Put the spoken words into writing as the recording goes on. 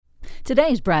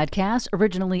Today's BradCast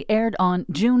originally aired on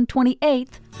June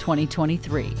 28th,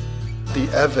 2023. The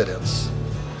evidence,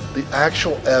 the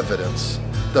actual evidence,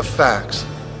 the facts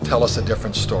tell us a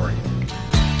different story.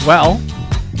 Well,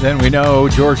 then we know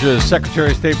Georgia's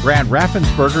Secretary of State Brad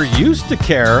Raffensperger used to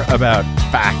care about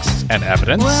facts and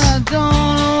evidence. Well, I don't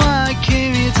know why I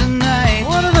came here tonight.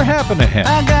 Whatever happened to him?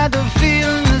 I got the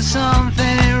feeling that something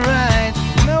ain't right.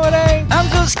 No, it ain't. I'm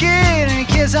so scared in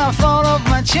case I fall off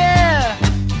my chair.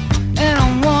 And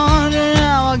I'm wondering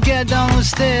how I'll get down the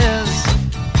stairs.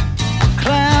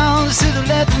 Clowns to the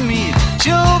left of me,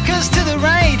 jokers to the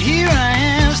right. Here I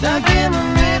am, stuck in the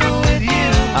middle with you.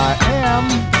 I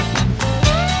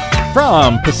am.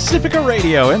 From Pacifica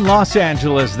Radio in Los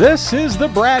Angeles, this is the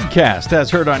BradCast, as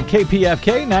heard on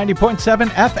KPFK 90.7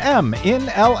 FM in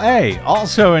LA.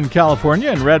 Also in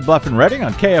California in Red Bluff and Redding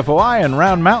on KFOI and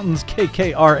Round Mountains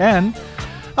KKRN.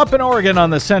 Up in Oregon on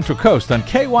the Central Coast on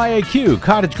KYAQ,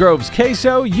 Cottage Grove's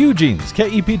KSO, Eugene's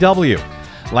KEPW.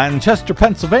 Lancaster,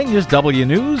 Pennsylvania's W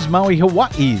News, Maui,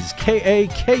 Hawaii's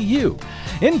KAKU.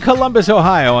 In Columbus,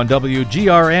 Ohio on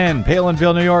WGRN,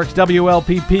 Palinville, New York's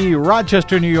WLPP,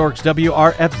 Rochester, New York's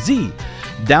WRFZ.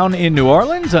 Down in New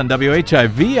Orleans on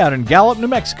WHIV, out in Gallup, New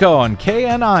Mexico on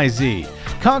KNIZ.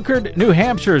 Concord, New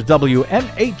Hampshire's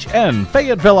WNHN,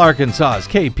 Fayetteville, Arkansas's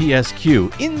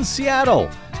KPSQ. In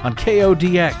Seattle on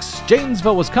KODX,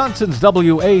 Janesville, Wisconsin's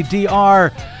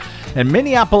WADR. And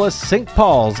Minneapolis, St.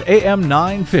 Paul's AM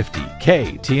 950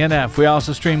 KTNF. We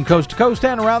also stream coast to coast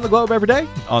and around the globe every day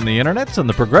on the internets on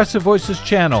the Progressive Voices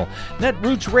channel,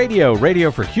 Netroots Radio,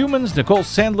 Radio for Humans,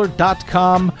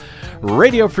 NicoleSandler.com,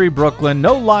 Radio Free Brooklyn,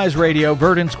 No Lies Radio,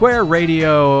 Verdant Square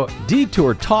Radio,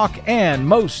 Detour Talk, and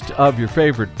most of your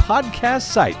favorite podcast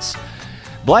sites.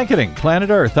 Blanketing Planet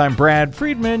Earth, I'm Brad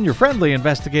Friedman, your friendly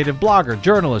investigative blogger,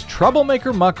 journalist,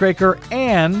 troublemaker, muckraker,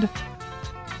 and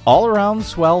all-around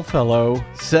swell fellow,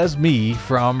 says me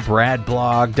from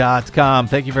bradblog.com.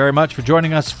 Thank you very much for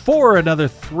joining us for another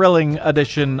thrilling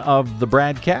edition of the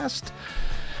BradCast.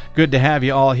 Good to have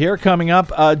you all here. Coming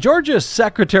up, Georgia's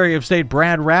Secretary of State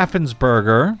Brad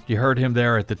Raffensperger, you heard him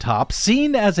there at the top,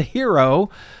 seen as a hero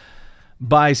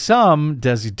by some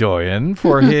Desi Doyen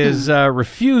for his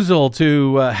refusal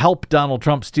to help Donald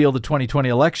Trump steal the 2020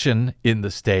 election in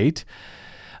the state.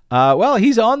 Well,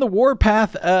 he's on the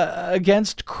warpath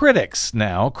against critics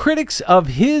now. Critics of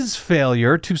his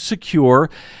failure to secure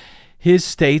his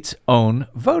state's own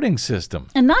voting system.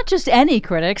 And not just any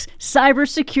critics,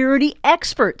 cybersecurity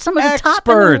experts, some of the top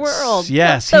in the world.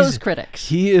 Yes, those critics.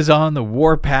 He is on the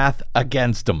warpath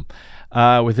against them,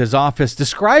 with his office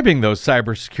describing those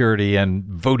cybersecurity and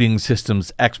voting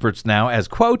systems experts now as,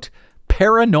 quote,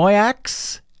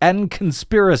 paranoiacs and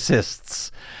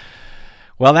conspiracists.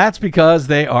 Well, that's because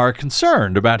they are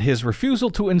concerned about his refusal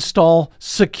to install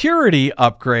security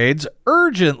upgrades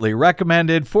urgently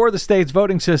recommended for the state's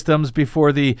voting systems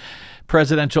before the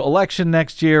presidential election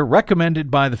next year,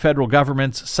 recommended by the federal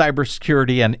government's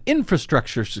Cybersecurity and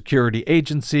Infrastructure Security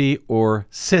Agency, or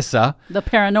CISA. The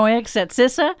paranoiacs at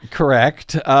CISA?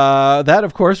 Correct. That,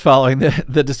 of course, following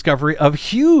the discovery of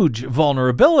huge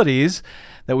vulnerabilities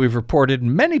that we've reported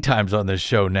many times on this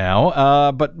show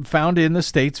now, but found in the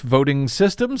state's voting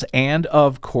systems, and,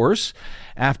 of course,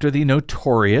 after the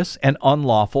notorious and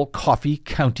unlawful Coffee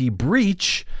County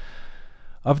breach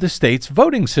of the state's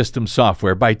voting system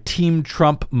software by Team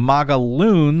Trump MAGA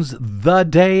loons the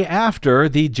day after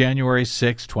the January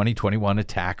 6, 2021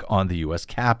 attack on the U.S.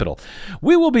 Capitol.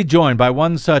 We will be joined by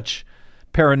one such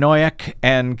paranoiac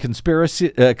and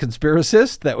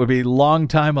conspiracist, that would be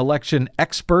longtime election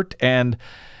expert and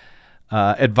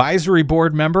advisory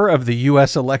board member of the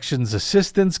U.S. Elections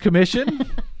Assistance Commission,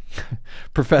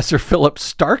 Professor Philip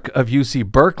Stark of UC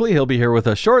Berkeley. He'll be here with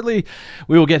us shortly.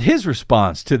 We will get his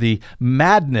response to the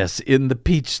madness in the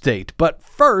Peach State. But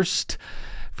first,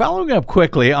 following up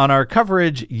quickly on our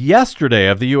coverage yesterday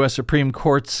of the U.S. Supreme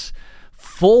Court's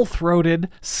full-throated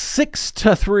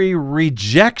 6-3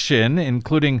 rejection,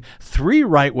 including 3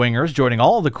 right-wingers joining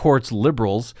all the court's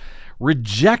liberals,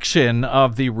 rejection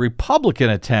of the Republican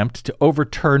attempt to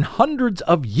overturn hundreds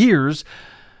of years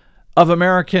of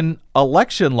American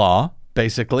election law,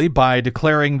 basically, by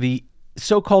declaring the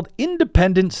so-called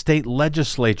independent state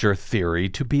legislature theory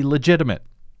to be legitimate.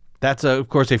 That's, of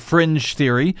course, a fringe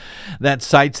theory that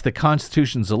cites the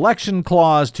Constitution's election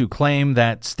clause to claim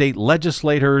that state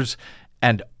legislators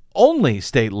and only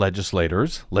state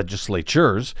legislatures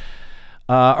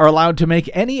are allowed to make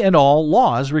any and all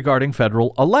laws regarding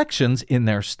federal elections in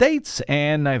their states,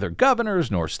 and neither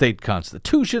governors nor state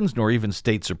constitutions nor even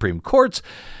state Supreme Courts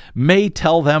may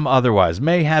tell them otherwise,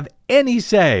 may have any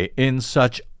say in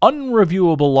such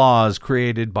unreviewable laws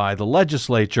created by the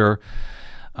legislature.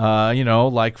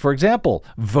 Like, for example,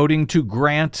 voting to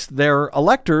grant their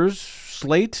electors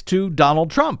slate to Donald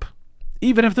Trump,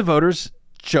 even if the voters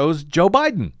chose Joe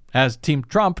Biden, as Team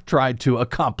Trump tried to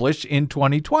accomplish in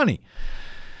 2020.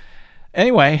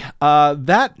 Anyway,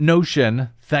 that notion,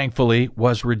 thankfully,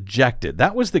 was rejected.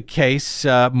 That was the case,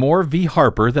 Moore v.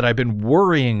 Harper, that I've been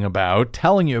worrying about,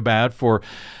 telling you about for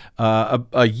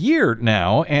a year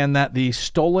now, and that the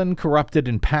stolen, corrupted,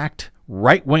 and packed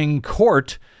right-wing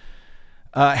court,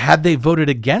 had they voted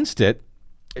against it,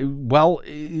 well,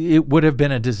 it would have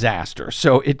been a disaster.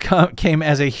 So it came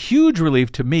as a huge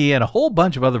relief to me and a whole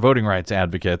bunch of other voting rights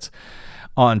advocates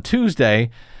on Tuesday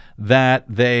that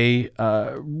they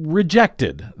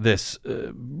rejected this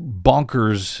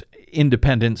bonkers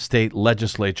independent state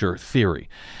legislature theory.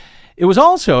 It was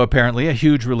also apparently a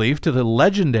huge relief to the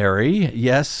legendary,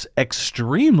 yes,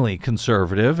 extremely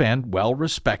conservative and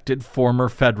well-respected former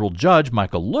federal judge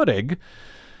Michael Luttig,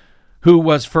 who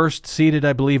was first seated,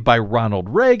 I believe, by Ronald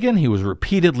Reagan. He was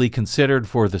repeatedly considered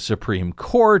for the Supreme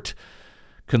Court.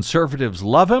 Conservatives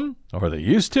love him, or they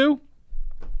used to.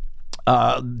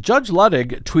 Judge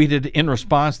Luttig tweeted in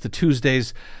response to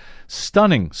Tuesday's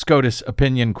stunning SCOTUS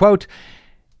opinion, quote,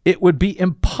 "It would be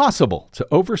impossible to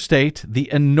overstate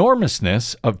the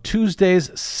enormousness of Tuesday's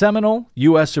seminal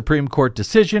U.S. Supreme Court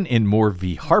decision in Moore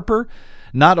v. Harper.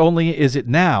 Not only is it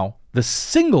now the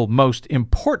single most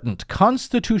important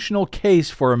constitutional case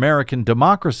for American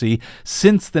democracy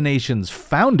since the nation's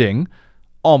founding,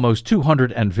 almost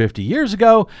 250 years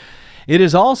ago, it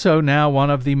is also now one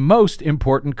of the most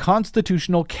important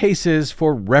constitutional cases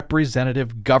for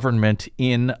representative government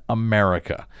in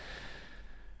America."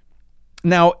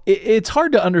 Now, it's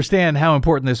hard to understand how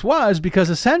important this was because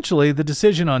essentially the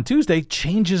decision on Tuesday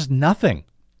changes nothing.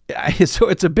 So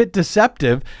it's a bit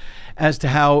deceptive as to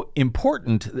how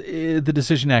important the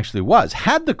decision actually was.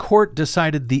 Had the court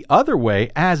decided the other way,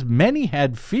 as many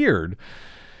had feared,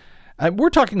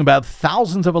 we're talking about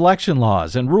thousands of election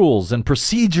laws and rules and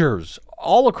procedures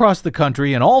all across the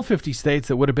country in all 50 states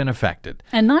that would have been affected.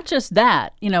 And not just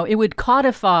that, it would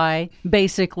codify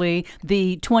basically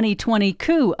the 2020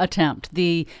 coup attempt,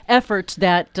 the efforts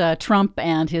that Trump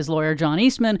and his lawyer John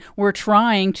Eastman were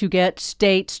trying to get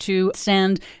states to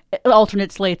send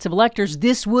alternate slates of electors.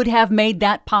 This would have made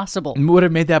that possible. Would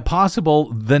have made that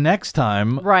possible the next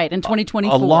time. Right, in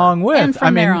 2024. Along with, and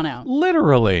from there on out.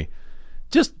 Literally,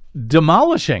 just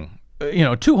demolishing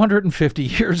 250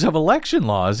 years of election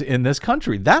laws in this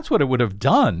country. That's what it would have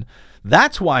done.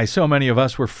 That's why so many of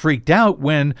us were freaked out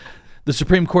when the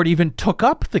Supreme Court even took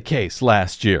up the case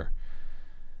last year.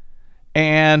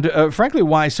 And frankly,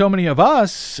 why so many of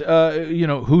us,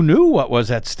 who knew what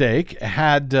was at stake,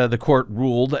 had the court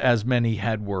ruled as many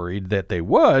had worried that they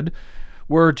would,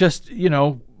 were just,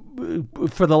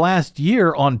 for the last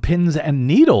year on pins and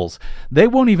needles. They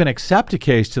won't even accept a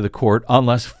case to the court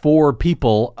unless 4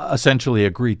 people essentially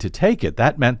agree to take it.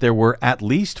 That meant there were at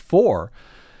least 4.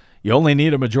 You only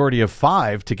need a majority of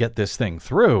 5 to get this thing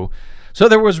through. So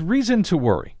there was reason to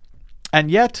worry. And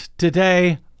yet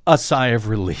today, a sigh of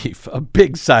relief, a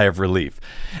big sigh of relief.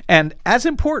 And as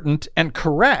important and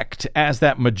correct as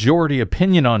that majority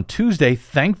opinion on Tuesday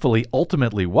thankfully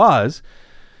ultimately was,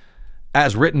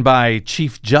 as written by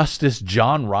Chief Justice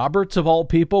John Roberts, of all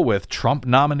people, with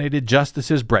Trump-nominated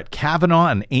Justices Brett Kavanaugh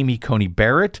and Amy Coney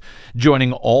Barrett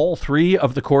joining all 3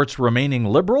 of the court's remaining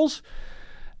liberals.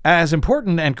 As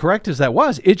important and correct as that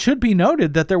was, it should be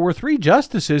noted that there were 3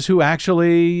 justices who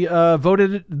actually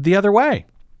voted the other way.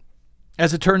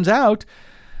 As it turns out,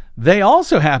 they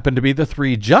also happen to be the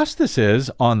 3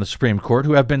 justices on the Supreme Court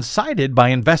who have been cited by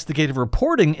investigative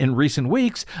reporting in recent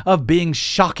weeks of being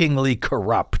shockingly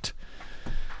corrupt.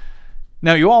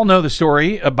 Now, you all know the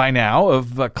story by now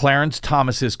of Clarence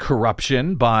Thomas's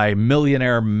corruption by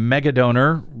millionaire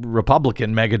megadonor,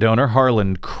 Republican megadonor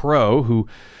Harlan Crow, who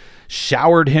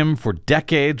showered him for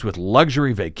decades with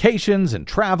luxury vacations and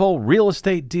travel, real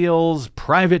estate deals,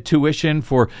 private tuition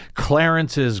for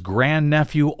Clarence's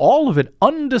grandnephew, all of it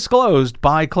undisclosed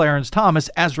by Clarence Thomas,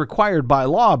 as required by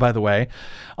law, by the way,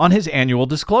 on his annual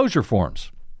disclosure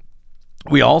forms.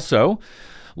 We also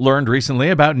learned recently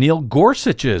about Neil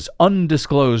Gorsuch's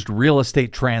undisclosed real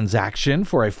estate transaction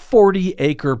for a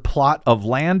 40-acre plot of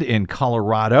land in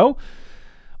Colorado,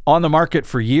 on the market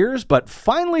for years, but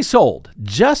finally sold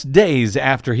just days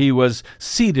after he was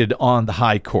seated on the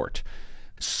high court.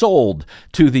 sold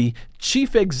to the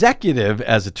chief executive,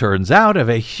 as it turns out, of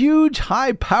a huge,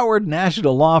 high-powered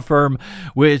national law firm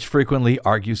which frequently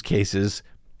argues cases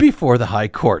before the High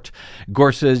Court.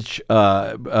 Gorsuch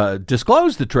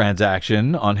disclosed the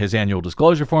transaction on his annual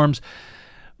disclosure forms,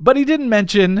 but he didn't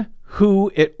mention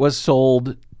who it was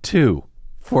sold to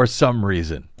for some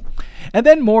reason. And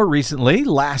then more recently,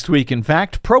 last week in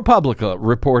fact, ProPublica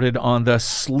reported on the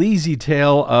sleazy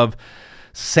tale of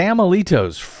Sam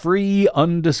Alito's free,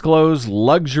 undisclosed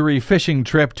luxury fishing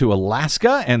trip to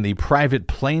Alaska and the private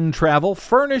plane travel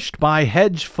furnished by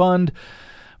hedge fund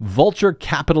vulture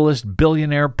capitalist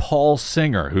billionaire Paul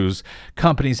Singer, whose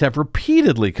companies have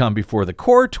repeatedly come before the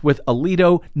court, with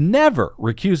Alito never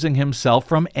recusing himself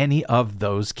from any of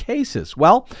those cases.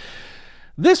 Well,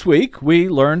 this week, we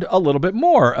learned a little bit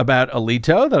more about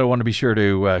Alito that I want to be sure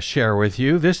to share with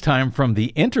you, this time from The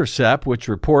Intercept, which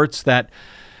reports that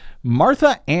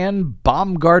Martha Ann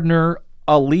Baumgardner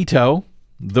Alito,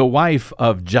 the wife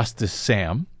of Justice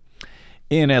Sam,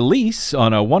 in a lease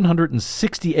on a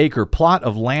 160-acre plot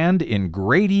of land in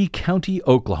Grady County,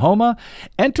 Oklahoma,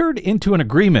 entered into an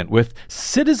agreement with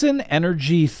Citizen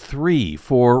Energy 3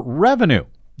 for revenue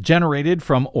generated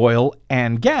from oil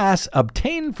and gas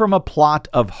obtained from a plot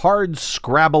of hard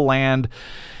scrabble land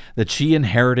that she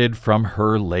inherited from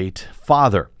her late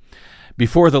father.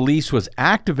 Before the lease was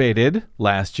activated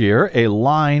last year, a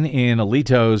line in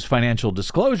Alito's financial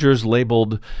disclosures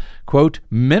labeled, quote,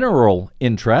 mineral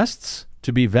interests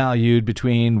to be valued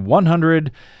between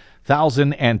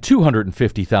 $100,000 and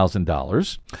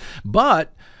 $250,000.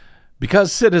 But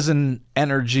because Citizen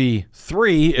Energy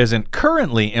 3 isn't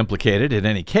currently implicated in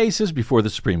any cases before the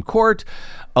Supreme Court,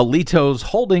 Alito's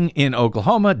holding in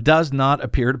Oklahoma does not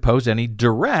appear to pose any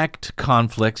direct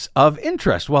conflicts of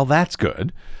interest. Well, that's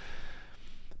good.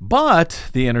 But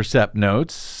The Intercept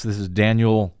notes, this is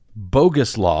Daniel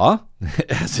Boguslaw,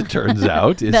 as it turns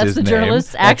out, is That's his the name.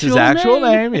 journalist's That's his actual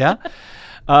name, yeah.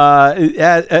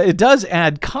 It does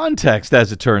add context,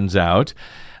 as it turns out,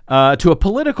 to a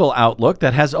political outlook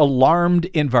that has alarmed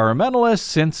environmentalists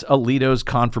since Alito's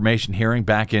confirmation hearing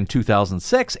back in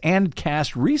 2006 and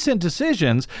cast recent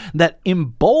decisions that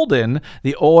embolden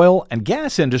the oil and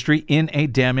gas industry in a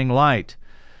damning light.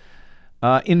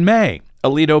 In May,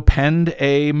 Alito penned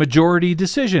a majority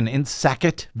decision in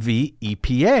Sackett v.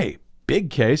 EPA.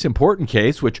 Big case, important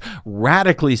case, which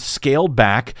radically scaled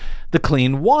back the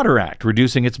Clean Water Act,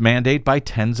 reducing its mandate by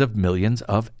tens of millions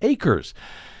of acres.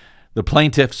 The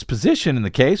plaintiff's position in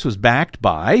the case was backed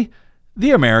by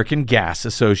the American Gas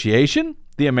Association,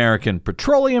 the American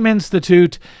Petroleum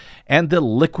Institute, and the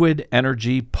Liquid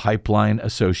Energy Pipeline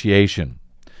Association.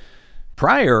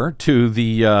 Prior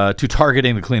to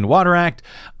targeting the Clean Water Act,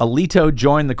 Alito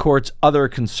joined the court's other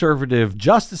conservative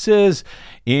justices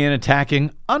in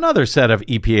attacking another set of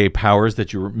EPA powers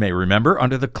that you may remember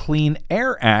under the Clean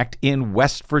Air Act in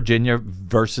West Virginia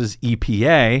versus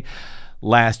EPA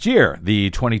last year.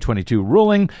 The 2022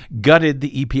 ruling gutted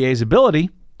the EPA's ability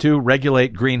to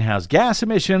regulate greenhouse gas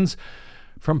emissions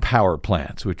from power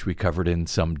plants, which we covered in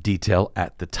some detail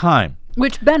at the time.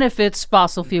 Which benefits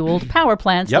fossil-fueled power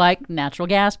plants like natural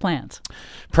gas plants.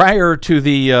 Prior to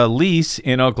the lease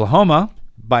in Oklahoma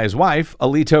by his wife,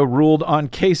 Alito ruled on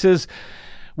cases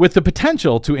with the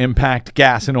potential to impact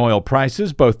gas and oil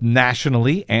prices both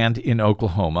nationally and in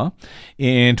Oklahoma.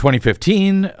 In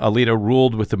 2015, Alito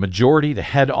ruled with the majority to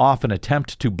head off an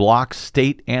attempt to block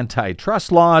state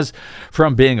antitrust laws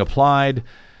from being applied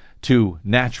to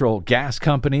natural gas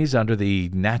companies under the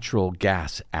Natural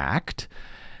Gas Act.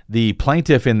 The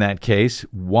plaintiff in that case,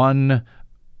 One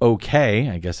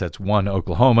I guess that's One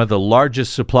Oklahoma, the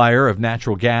largest supplier of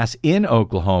natural gas in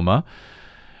Oklahoma,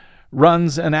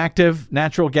 runs an active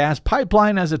natural gas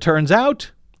pipeline, as it turns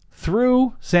out,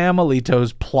 through Sam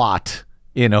Alito's plot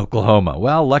in Oklahoma.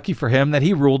 Well, lucky for him that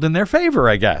he ruled in their favor,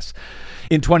 I guess.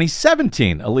 In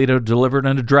 2017, Alito delivered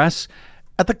an address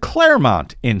at the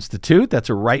Claremont Institute. That's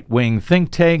a right-wing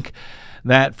think tank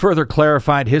that further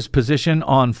clarified his position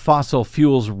on fossil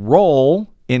fuels' role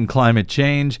in climate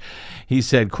change. He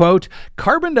said, quote,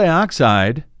 carbon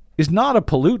dioxide is not a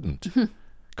pollutant.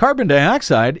 Carbon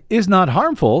dioxide is not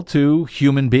harmful to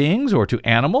human beings or to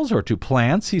animals or to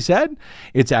plants, he said.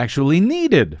 It's actually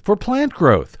needed for plant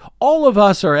growth. All of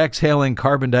us are exhaling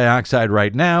carbon dioxide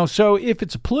right now, so if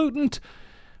it's a pollutant,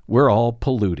 we're all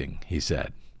polluting, he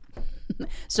said.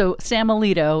 So Sam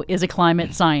Alito is a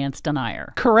climate science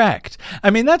denier. Correct. I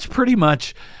mean, that's pretty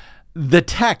much the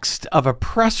text of a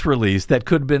press release that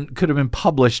could have been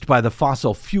published by the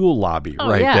fossil fuel lobby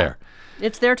there.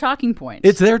 It's their talking points.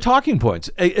 It's their talking points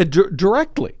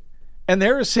directly. And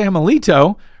there is Sam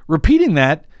Alito repeating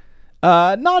that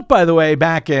Not, by the way,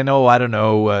 back in,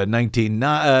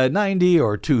 1990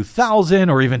 or 2000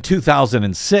 or even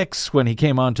 2006 when he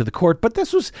came onto the court, but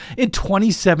this was in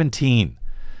 2017.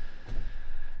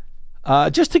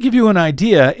 Just to give you an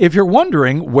idea, if you're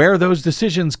wondering where those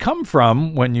decisions come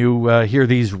from when you hear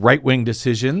these right-wing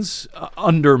decisions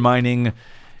undermining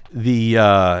the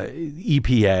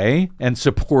EPA and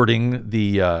supporting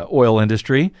the oil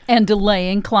industry. And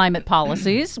delaying climate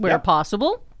policies where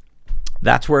possible.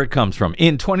 That's where it comes from.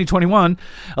 In 2021,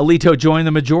 Alito joined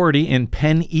the majority in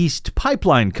Penn East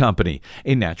Pipeline Company,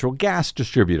 a natural gas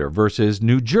distributor, versus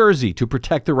New Jersey to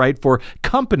protect the right for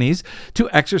companies to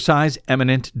exercise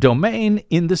eminent domain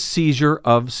in the seizure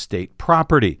of state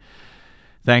property.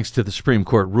 Thanks to the Supreme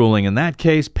Court ruling in that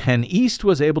case, Penn East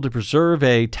was able to preserve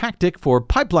a tactic for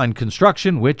pipeline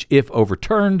construction, which, if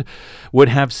overturned, would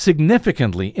have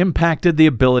significantly impacted the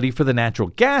ability for the natural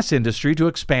gas industry to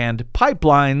expand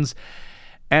pipelines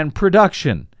and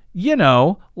production. You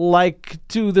know, like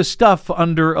to the stuff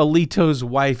under Alito's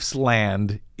wife's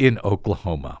land in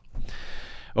Oklahoma.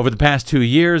 Over the past 2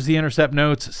 years, The Intercept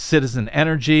notes, Citizen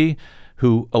Energy,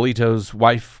 who Alito's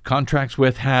wife contracts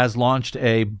with, has launched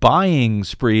a buying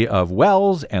spree of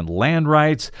wells and land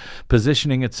rights,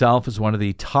 positioning itself as one of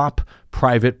the top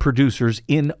private producers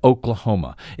in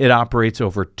Oklahoma. It operates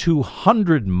over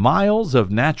 200 miles of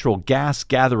natural gas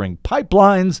gathering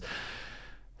pipelines,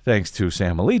 thanks to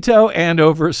Sam Alito, and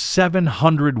over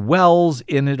 700 wells,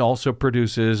 and it also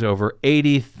produces over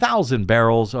 80,000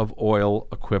 barrels of oil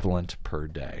equivalent per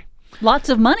day. Lots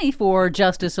of money for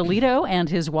Justice Alito and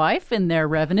his wife in their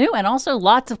revenue, and also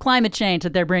lots of climate change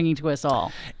that they're bringing to us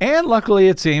all. And luckily,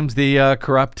 it seems the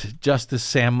corrupt Justice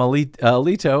Sam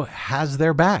Alito has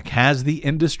their back, has the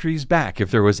industry's back.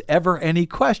 If there was ever any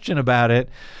question about it,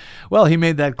 well, he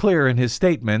made that clear in his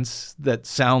statements that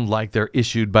sound like they're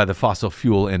issued by the fossil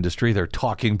fuel industry. They're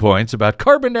talking points about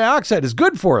carbon dioxide is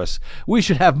good for us. We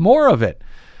should have more of it.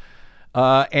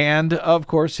 And, of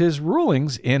course, his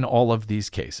rulings in all of these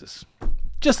cases.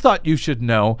 Just thought you should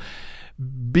know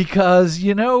because,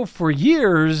 you know, for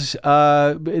years,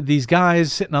 these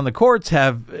guys sitting on the courts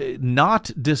have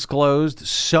not disclosed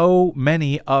so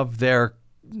many of their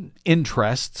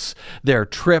interests, their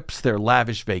trips, their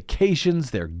lavish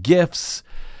vacations, their gifts.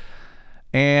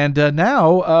 And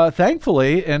now,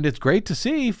 thankfully, and it's great to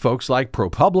see folks like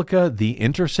ProPublica, The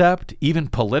Intercept, even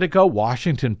Politico,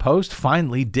 Washington Post,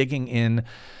 finally digging in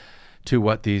to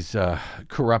what these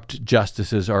corrupt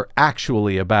justices are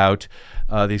actually about.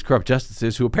 These corrupt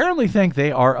justices who apparently think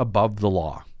they are above the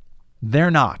law.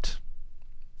 They're not.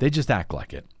 They just act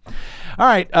like it. All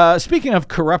right. Speaking of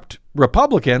corrupt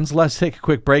Republicans, let's take a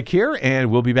quick break here, and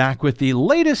we'll be back with the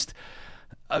latest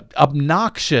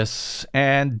obnoxious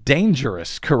and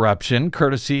dangerous corruption,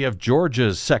 courtesy of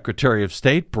Georgia's Secretary of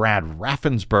State, Brad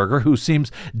Raffensperger, who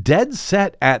seems dead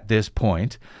set at this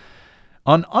point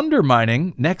on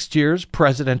undermining next year's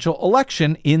presidential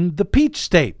election in the Peach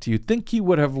State. You'd think he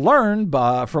would have learned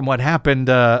from what happened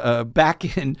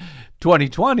back in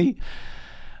 2020.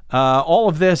 All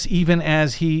of this, even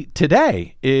as he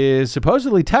today is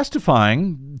supposedly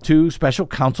testifying to Special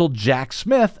Counsel Jack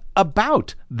Smith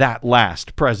about that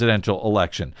last presidential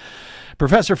election.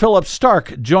 Professor Philip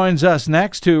Stark joins us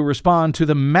next to respond to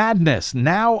the madness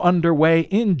now underway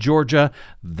in Georgia.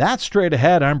 That's straight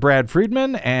ahead. I'm Brad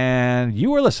Friedman, and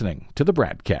you are listening to the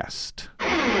BradCast.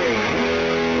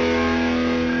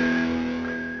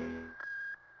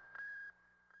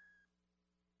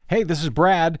 Hey, this is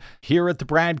Brad. Here at the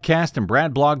BradCast and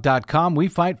BradBlog.com, we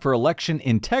fight for election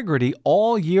integrity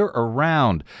all year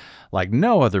around, like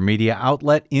no other media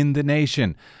outlet in the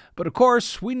nation. But of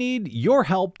course, we need your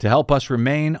help to help us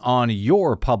remain on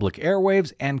your public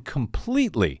airwaves and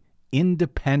completely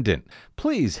independent.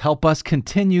 Please help us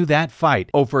continue that fight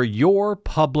over your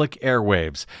public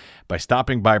airwaves by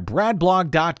stopping by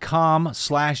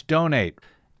BradBlog.com/donate.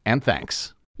 And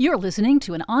thanks. You're listening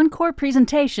to an encore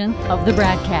presentation of the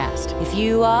BradCast. If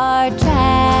you are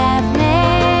traveling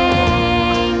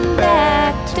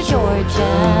back to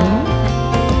Georgia,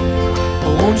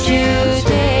 won't you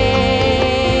take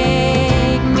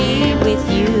me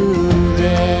with you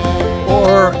there?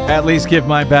 Or at least give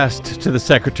my best to the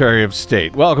Secretary of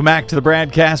State. Welcome back to the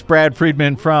BradCast. Brad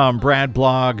Friedman from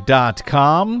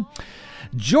BradBlog.com.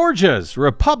 Georgia's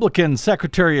Republican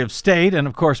Secretary of State, and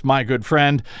of course my good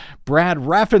friend Brad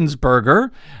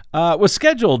Raffensperger, was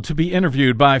scheduled to be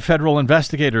interviewed by federal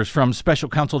investigators from Special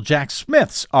Counsel Jack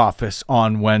Smith's office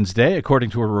on Wednesday,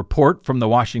 according to a report from the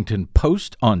Washington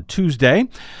Post on Tuesday.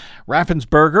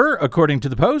 Raffensperger, according to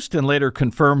the Post, and later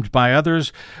confirmed by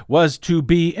others, was to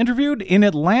be interviewed in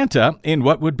Atlanta in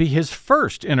what would be his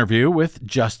first interview with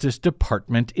Justice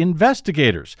Department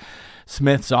investigators.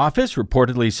 Smith's office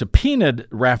reportedly subpoenaed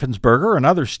Raffensperger and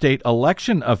other state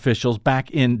election officials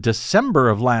back in December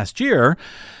of last year.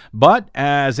 But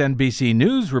as NBC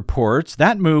News reports,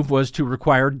 that move was to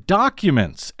require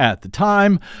documents at the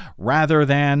time rather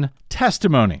than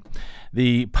testimony.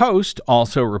 The Post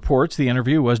also reports the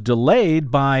interview was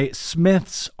delayed by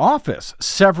Smith's office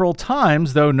several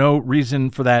times, though no reason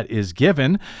for that is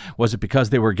given. Was it because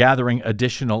they were gathering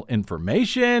additional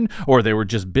information, or they were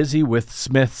just busy with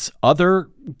Smith's other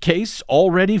case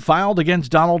already filed against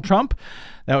Donald Trump?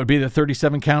 That would be the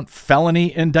 37-count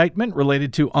felony indictment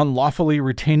related to unlawfully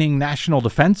retaining national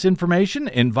defense information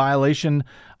in violation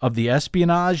of the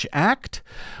Espionage Act?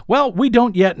 Well, we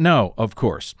don't yet know, of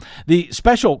course. The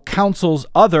special counsel's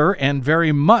other and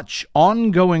very much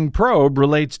ongoing probe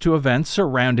relates to events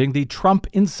surrounding the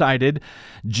Trump-incited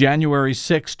January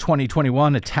 6,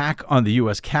 2021 attack on the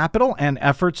U.S. Capitol and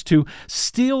efforts to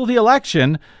steal the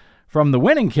election from the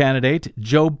winning candidate,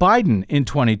 Joe Biden, in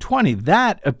 2020.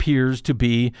 That appears to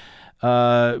be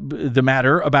the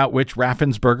matter about which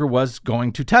Raffensperger was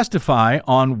going to testify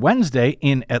on Wednesday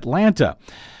in Atlanta.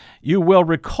 You will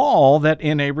recall that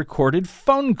in a recorded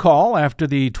phone call after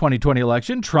the 2020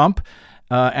 election, Trump,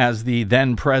 as the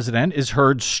then president, is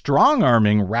heard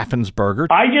strong-arming Raffensperger.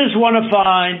 I just want to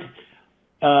find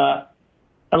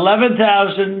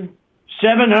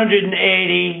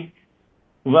 11,780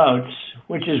 votes,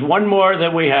 which is one more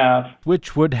than we have,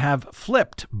 which would have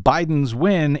flipped Biden's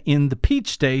win in the Peach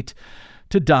State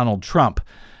to Donald Trump.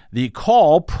 The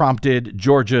call prompted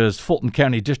Georgia's Fulton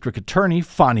County District Attorney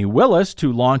Fani Willis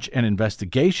to launch an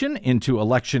investigation into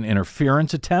election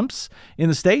interference attempts in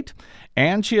the state,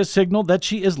 and she has signaled that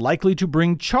she is likely to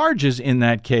bring charges in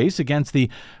that case against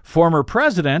the former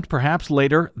president, perhaps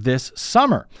later this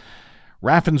summer.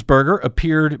 Raffensperger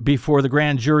appeared before the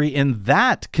grand jury in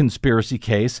that conspiracy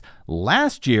case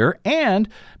last year and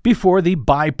before the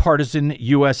bipartisan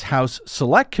U.S. House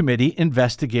Select Committee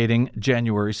investigating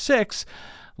January 6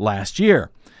 last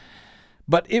year.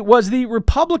 But it was the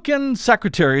Republican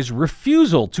secretary's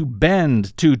refusal to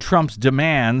bend to Trump's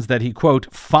demands that he,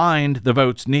 quote, find the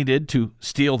votes needed to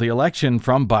steal the election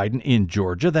from Biden in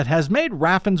Georgia that has made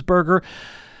Raffensperger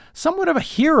somewhat of a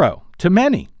hero to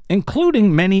many,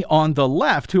 including many on the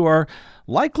left who are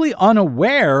likely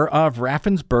unaware of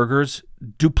Raffensperger's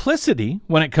duplicity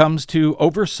when it comes to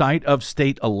oversight of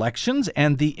state elections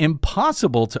and the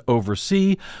impossible to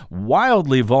oversee,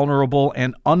 wildly vulnerable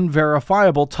and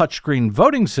unverifiable touchscreen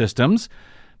voting systems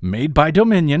made by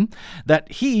Dominion that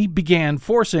he began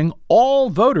forcing all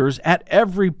voters at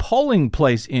every polling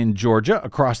place in Georgia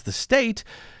across the state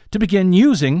to begin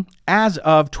using as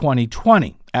of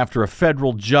 2020, after a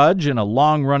federal judge in a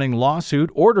long-running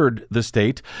lawsuit ordered the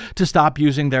state to stop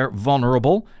using their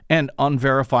vulnerable and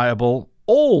unverifiable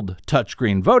old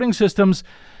touchscreen voting systems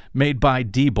made by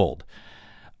Diebold.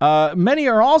 Many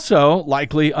are also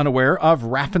likely unaware of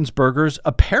Raffensperger's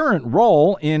apparent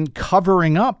role in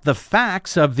covering up the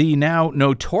facts of the now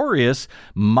notorious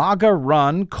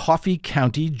MAGA-run Coffee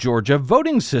County, Georgia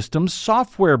voting system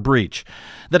software breach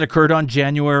that occurred on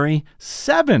January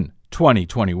 7,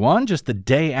 2021, just the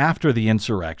day after the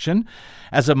insurrection,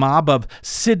 as a mob of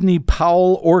Sidney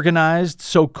Powell-organized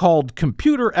so-called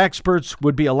computer experts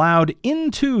would be allowed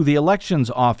into the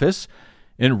elections office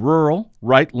in rural,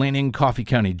 right-leaning Coffee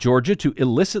County, Georgia, to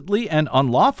illicitly and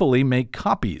unlawfully make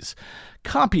copies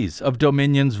of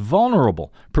Dominion's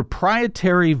vulnerable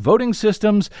proprietary voting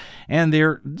systems and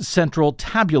their central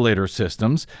tabulator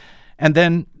systems, and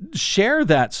then share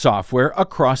that software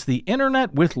across the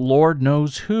internet with Lord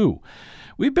knows who.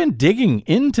 We've been digging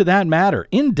into that matter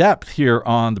in depth here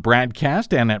on the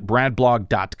BradCast and at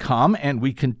bradblog.com, and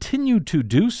we continue to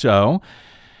do so.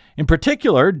 In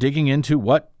particular, digging into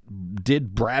what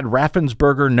did Brad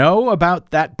Raffensperger know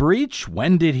about that breach?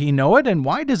 When did he know it? And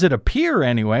why does it appear,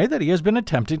 anyway, that he has been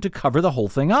attempting to cover the whole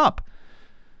thing up?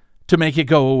 To make it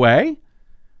go away?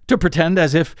 To pretend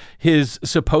as if his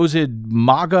supposed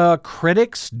MAGA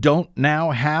critics don't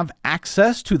now have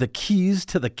access to the keys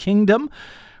to the kingdom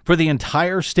for the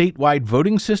entire statewide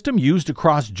voting system used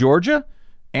across Georgia?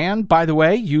 And, by the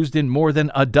way, used in more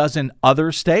than a dozen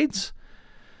other states?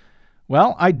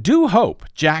 Well, I do hope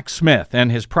Jack Smith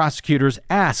and his prosecutors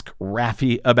ask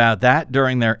Raffy about that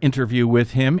during their interview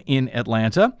with him in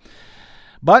Atlanta.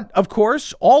 But, of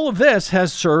course, all of this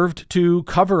has served to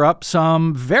cover up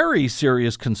some very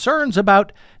serious concerns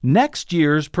about next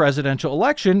year's presidential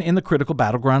election in the critical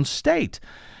battleground state.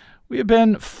 We have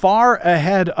been far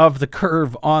ahead of the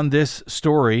curve on this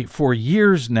story for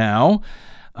years now,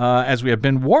 as we have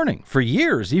been warning for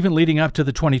years, even leading up to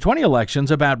the 2020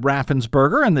 elections, about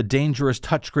Raffensperger and the dangerous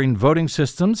touchscreen voting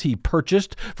systems he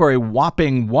purchased for a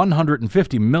whopping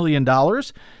 $150 million.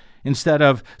 Instead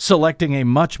of selecting a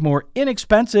much more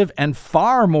inexpensive and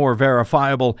far more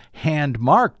verifiable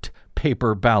hand-marked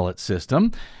paper ballot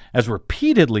system, as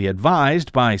repeatedly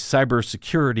advised by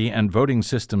cybersecurity and voting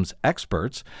systems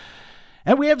experts.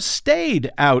 And we have stayed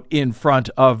out in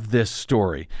front of this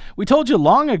story. We told you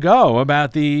long ago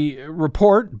about the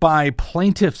report by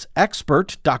plaintiff's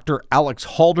expert, Dr. Alex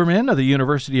Halderman of the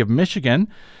University of Michigan,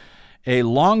 a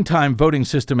longtime voting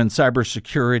system and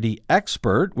cybersecurity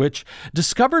expert, which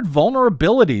discovered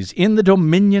vulnerabilities in the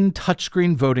Dominion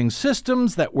touchscreen voting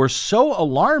systems that were so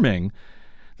alarming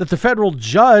that the federal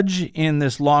judge in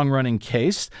this long-running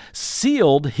case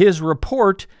sealed his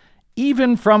report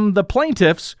even from the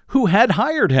plaintiffs who had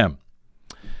hired him.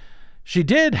 She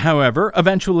did, however,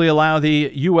 eventually allow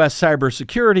the U.S.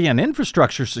 Cybersecurity and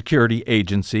Infrastructure Security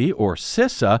Agency, or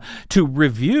CISA, to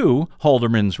review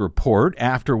Halderman's report,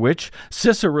 after which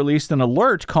CISA released an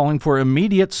alert calling for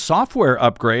immediate software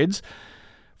upgrades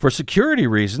for security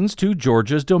reasons to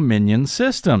Georgia's Dominion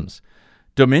systems.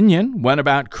 Dominion went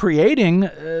about creating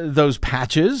those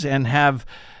patches and have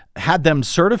had them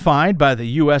certified by the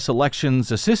U.S.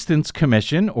 Elections Assistance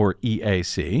Commission, or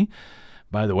EAC.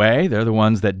 By the way, they're the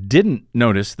ones that didn't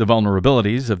notice the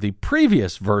vulnerabilities of the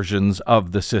previous versions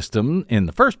of the system in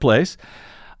the first place.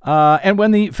 And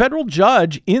when the federal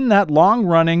judge in that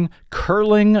long-running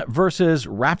Curling versus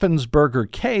Raffensperger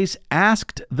case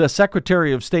asked the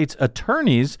Secretary of State's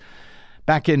attorneys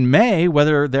back in May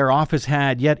whether their office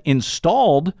had yet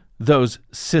installed those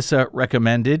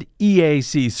CISA-recommended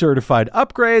EAC-certified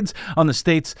upgrades on the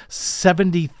state's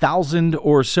 70,000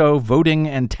 or so voting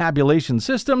and tabulation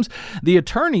systems, the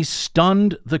attorney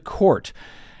stunned the court,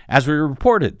 as we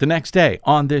reported the next day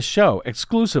on this show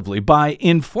exclusively, by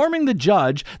informing the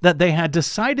judge that they had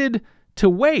decided to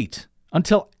wait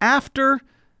until after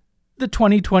the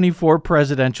 2024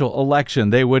 presidential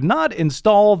election. They would not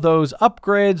install those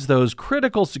upgrades, those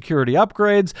critical security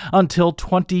upgrades, until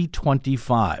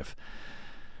 2025.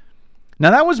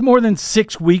 Now, that was more than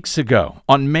 6 weeks ago,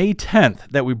 on May 10th,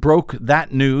 that we broke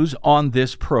that news on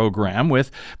this program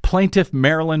with plaintiff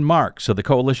Marilyn Marks of the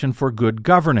Coalition for Good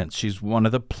Governance. She's one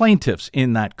of the plaintiffs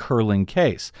in that curling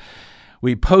case.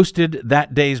 We posted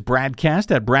that day's BradCast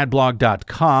at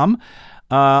bradblog.com.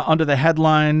 Under the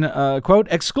headline, quote,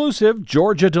 exclusive,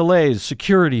 Georgia delays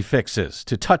security fixes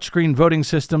to touchscreen voting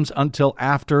systems until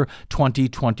after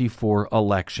 2024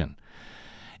 election.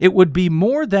 It would be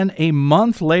more than a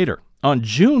month later, on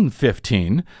June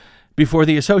 15, before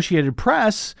the Associated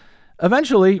Press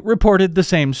eventually reported the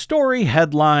same story,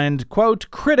 headlined,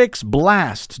 quote, critics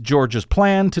blast Georgia's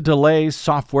plan to delay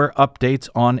software updates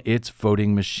on its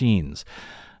voting machines.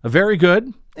 A very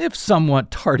good, if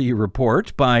somewhat tardy,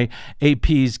 report by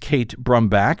AP's Kate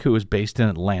Brumback, who is based in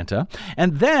Atlanta.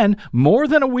 And then, more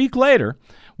than a week later,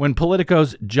 when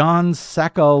Politico's John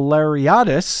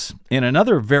Sakalariadis, in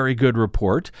another very good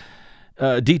report,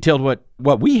 detailed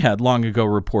what we had long ago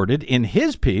reported in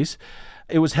his piece.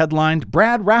 It was headlined,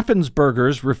 Brad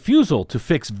Raffensperger's refusal to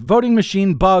fix voting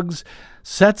machine bugs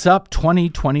sets up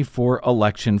 2024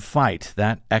 election fight.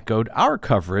 That echoed our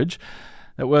coverage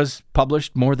that was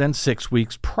published more than 6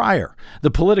 weeks prior.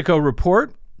 The Politico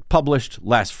report, published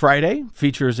last Friday,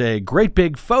 features a great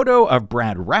big photo of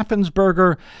Brad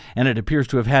Raffensperger, and it appears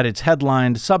to have had its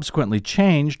headline subsequently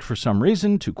changed for some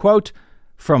reason to, quote,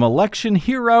 from election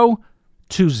hero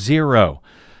to zero.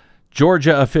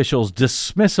 Georgia officials'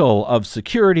 dismissal of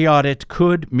security audit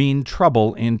could mean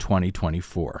trouble in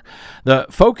 2024. The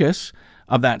focus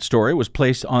of that story was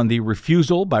placed on the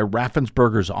refusal by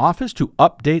Raffensperger's office to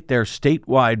update their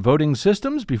statewide voting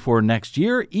systems before next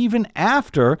year, even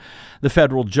after the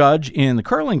federal judge in the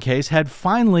curling case had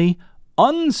finally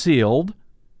unsealed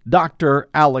Dr.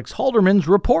 Alex Halderman's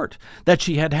report that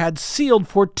she had had sealed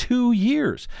for 2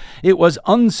 years. It was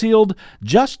unsealed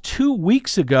just 2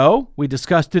 weeks ago. We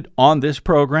discussed it on this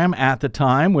program at the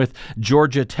time with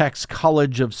Georgia Tech's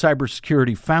College of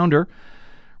Cybersecurity founder,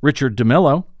 Richard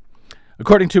DeMillo.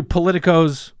 According to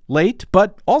Politico's late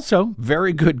but also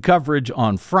very good coverage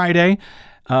on Friday,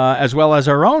 as well as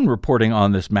our own reporting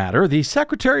on this matter, the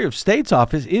Secretary of State's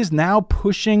office is now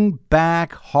pushing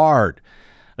back hard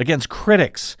against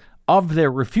critics of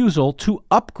their refusal to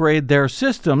upgrade their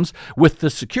systems with the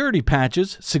security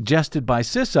patches suggested by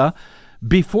CISA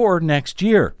before next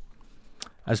year.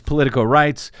 As Politico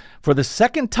writes, for the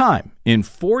second time in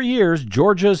 4 years,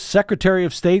 Georgia's Secretary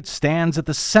of State stands at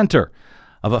the center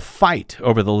of a fight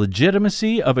over the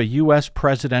legitimacy of a U.S.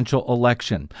 presidential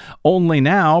election. Only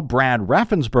now, Brad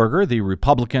Raffensperger, the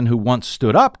Republican who once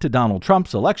stood up to Donald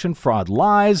Trump's election fraud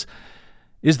lies,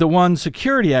 is the one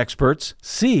security experts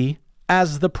see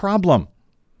as the problem.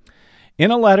 In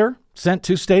a letter sent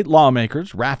to state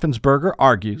lawmakers, Raffensperger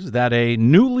argues that a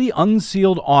newly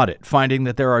unsealed audit finding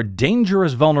that there are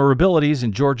dangerous vulnerabilities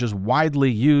in Georgia's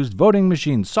widely used voting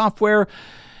machine software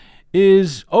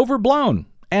is overblown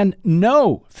and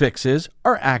no fixes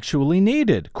are actually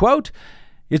needed. Quote,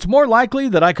 it's more likely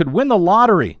that I could win the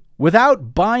lottery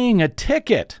without buying a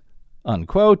ticket,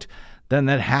 unquote, than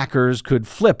that hackers could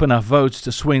flip enough votes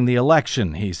to swing the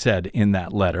election, he said in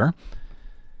that letter.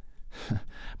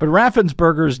 But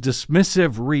Raffensperger's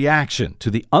dismissive reaction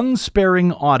to the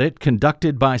unsparing audit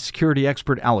conducted by security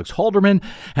expert Alex Halderman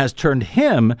has turned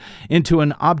him into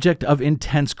an object of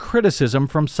intense criticism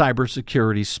from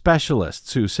cybersecurity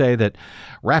specialists who say that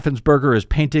Raffensperger is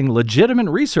painting legitimate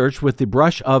research with the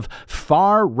brush of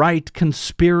far-right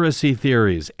conspiracy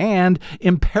theories and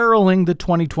imperiling the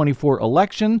 2024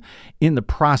 election in the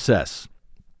process.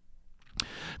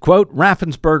 Quote,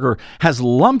 Raffensperger has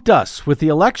lumped us with the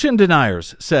election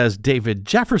deniers, says David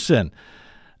Jefferson,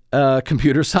 a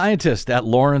computer scientist at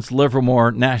Lawrence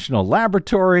Livermore National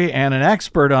Laboratory and an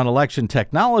expert on election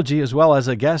technology, as well as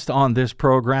a guest on this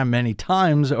program many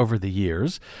times over the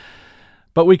years.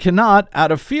 But we cannot,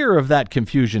 out of fear of that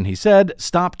confusion, he said,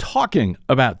 stop talking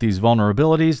about these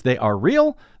vulnerabilities. They are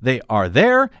real, they are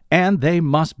there, and they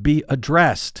must be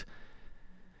addressed.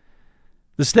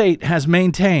 The state has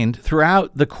maintained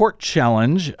throughout the court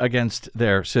challenge against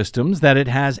their systems that it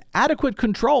has adequate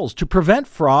controls to prevent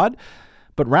fraud,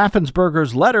 but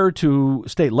Raffensperger's letter to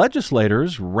state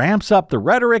legislators ramps up the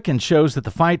rhetoric and shows that the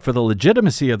fight for the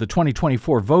legitimacy of the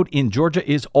 2024 vote in Georgia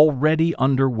is already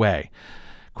underway.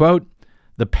 Quote,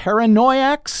 the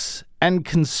paranoiacs and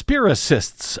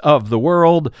conspiracists of the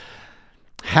world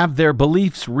have their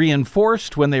beliefs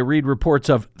reinforced when they read reports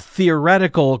of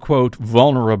theoretical, quote,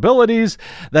 vulnerabilities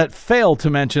that fail to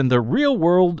mention the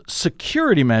real-world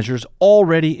security measures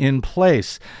already in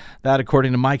place. That,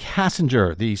 according to Mike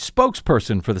Hassinger, the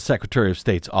spokesperson for the Secretary of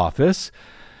State's office.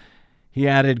 He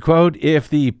added, quote, if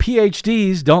the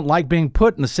PhDs don't like being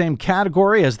put in the same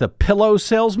category as the pillow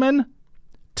salesman,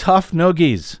 tough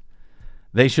noogies.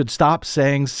 They should stop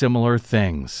saying similar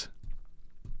things.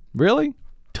 Really?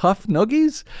 Tough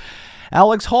noogies?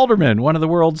 Alex Halderman, one of the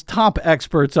world's top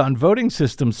experts on voting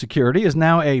system security, is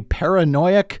now a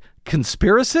paranoid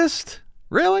conspiracist?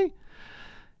 Really?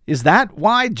 Is that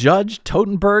why Judge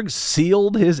Totenberg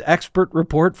sealed his expert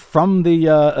report from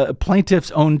the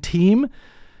plaintiff's own team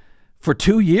for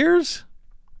 2 years?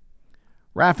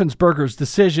 Raffensperger's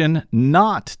decision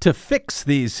not to fix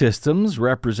these systems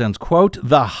represents, quote,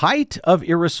 the height of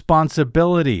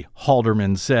irresponsibility,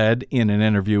 Halderman said in an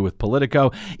interview with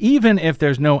Politico. Even if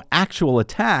there's no actual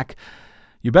attack,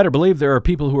 you better believe there are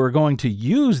people who are going to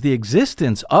use the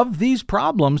existence of these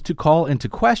problems to call into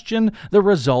question the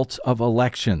results of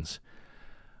elections.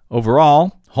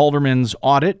 Overall, Halderman's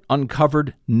audit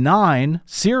uncovered 9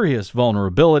 serious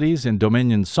vulnerabilities in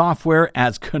Dominion software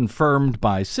as confirmed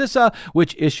by CISA,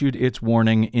 which issued its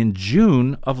warning in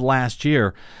June of last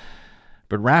year.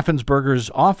 But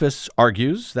Raffensperger's office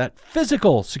argues that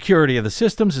physical security of the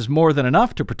systems is more than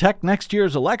enough to protect next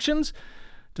year's elections,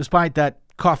 despite that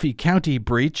Coffee County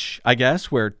breach, I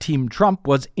guess, where Team Trump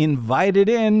was invited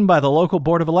in by the local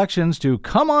board of elections to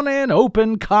come on in,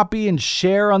 open, copy, and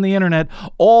share on the internet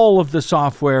all of the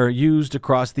software used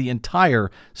across the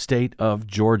entire state of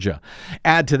Georgia.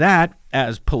 Add to that,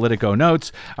 as Politico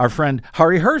notes, our friend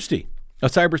Hari Hursty, a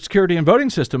cybersecurity and voting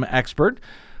system expert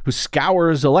who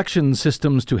scours election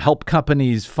systems to help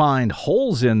companies find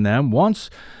holes in them, once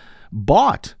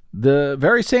bought the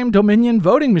very same Dominion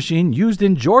voting machine used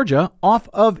in Georgia off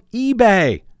of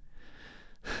eBay.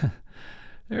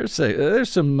 There's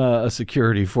some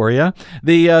security for you.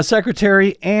 The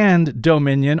Secretary and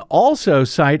Dominion also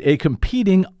cite a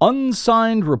competing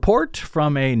unsigned report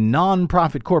from a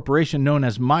nonprofit corporation known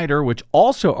as MITRE, which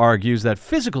also argues that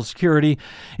physical security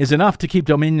is enough to keep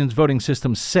Dominion's voting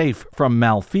system safe from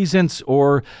malfeasance,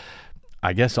 or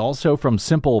I guess also from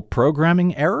simple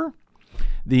programming error.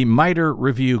 The MITRE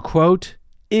review, quote,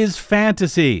 is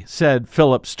fantasy, said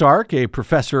Philip Stark, a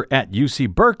professor at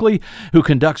UC Berkeley who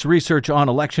conducts research on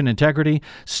election integrity.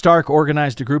 Stark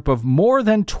organized a group of more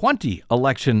than 20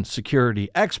 election security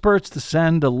experts to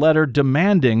send a letter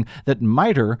demanding that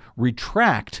MITRE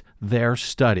retract their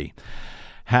study.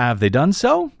 Have they done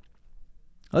so?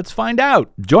 Let's find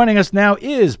out. Joining us now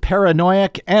is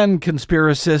paranoiac and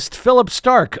conspiracist Philip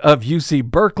Stark of UC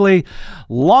Berkeley,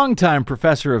 longtime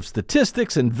professor of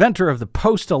statistics, inventor of the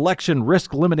post-election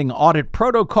risk-limiting audit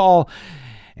protocol,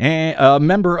 and a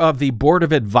member of the Board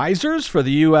of Advisors for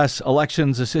the U.S.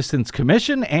 Elections Assistance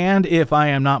Commission, and, if I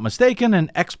am not mistaken, an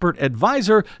expert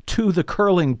advisor to the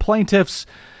curling plaintiffs,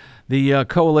 the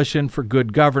Coalition for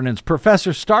Good Governance.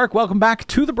 Professor Stark, welcome back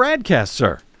to the BradCast,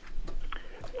 sir.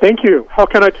 Thank you. How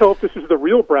can I tell if this is the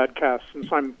real BradCast since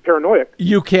I'm paranoiac?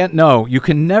 You can't know. You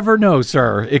can never know,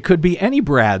 sir. It could be any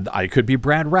Brad. I could be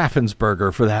Brad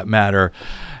Raffensperger, for that matter.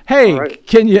 Hey, right.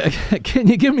 Can you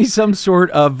give me some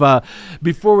sort of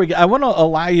before we? I want to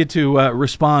allow you to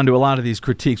respond to a lot of these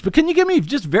critiques, but can you give me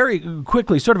just very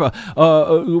quickly, sort of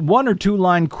a 1 or 2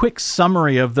 line quick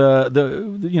summary of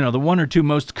the 1 or 2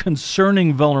 most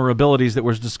concerning vulnerabilities that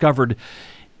was discovered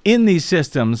in these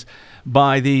systems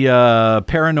by the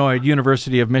paranoid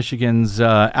University of Michigan's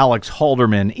Alex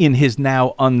Halderman in his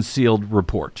now unsealed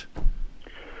report?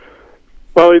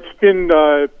 Well, it's been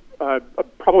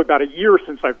probably about a year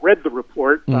since I've read the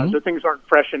report, so things aren't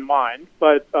fresh in mind.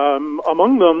 But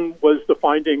among them was the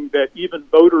finding that even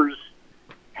voters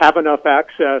have enough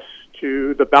access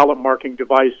to the ballot marking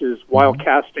devices while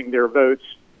casting their votes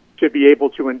to be able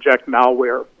to inject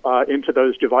malware into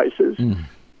those devices.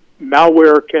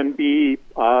 Malware can be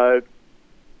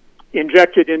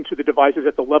injected into the devices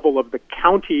at the level of the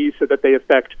county so that they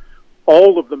affect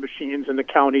all of the machines in the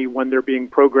county when they're being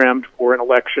programmed for an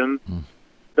election.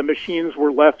 The machines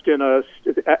were left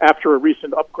after a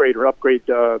recent upgrade,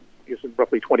 I guess in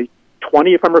roughly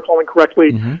 2020, if I'm recalling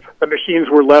correctly, the machines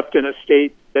were left in a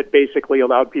state that basically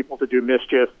allowed people to do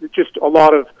mischief. Just a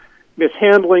lot of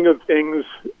mishandling of things,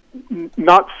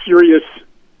 not serious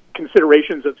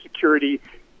considerations of security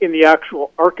in the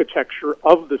actual architecture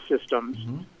of the systems.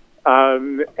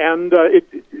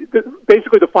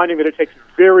 Basically the finding that it takes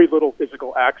very little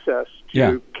physical access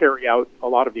to carry out a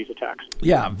lot of these attacks.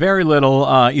 Yeah, very little,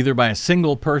 either by a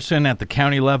single person at the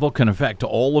county level can affect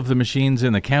all of the machines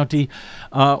in the county,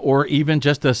 or even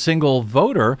just a single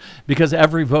voter, because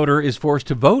every voter is forced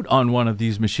to vote on one of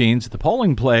these machines at the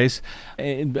polling place.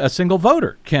 A single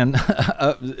voter can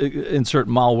insert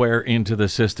malware into the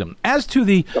system. As to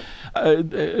the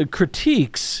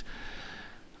critiques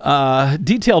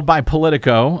detailed by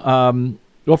Politico,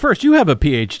 well, first, you have a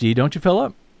PhD, don't you,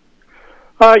 Philip?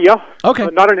 Yeah. Okay.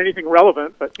 Not in anything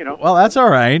relevant, but, Well, that's all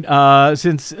right,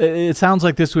 since it sounds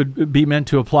like this would be meant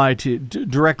to apply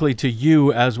directly to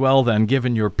you as well, then,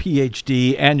 given your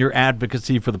PhD and your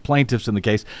advocacy for the plaintiffs in the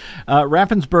case.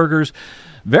 Raffensperger's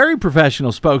very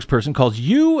professional spokesperson calls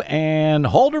you and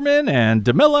Halderman and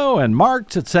DeMillo and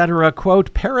Marks, etc.,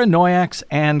 quote, paranoiacs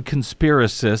and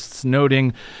conspiracists,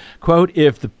 noting, quote,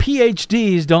 if the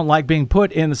PhDs don't like being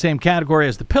put in the same category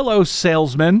as the pillow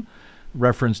salesman,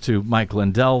 reference to Mike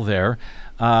Lindell there,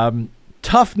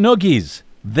 tough noogies,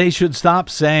 they should stop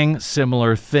saying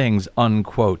similar things,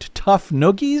 unquote. Tough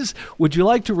noogies? Would you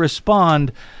like to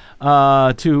respond to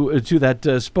that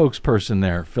spokesperson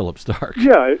there, Philip Stark?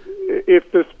 Yeah.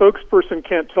 If the spokesperson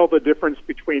can't tell the difference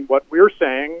between what we're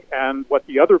saying and what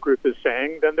the other group is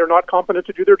saying, then they're not competent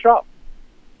to do their job.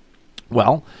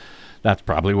 Well, that's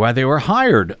probably why they were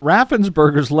hired.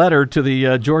 Raffensperger's letter to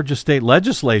the Georgia State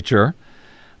Legislature,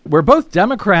 where both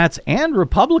Democrats and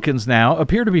Republicans now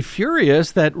appear to be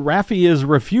furious that Raffi is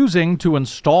refusing to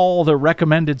install the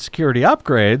recommended security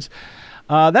upgrades,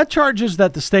 that charges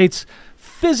that the state's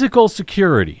physical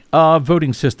security of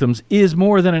voting systems is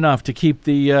more than enough to keep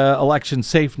the election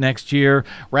safe next year.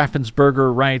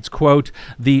 Raffensperger writes, quote,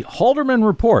 the Halderman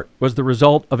report was the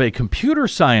result of a computer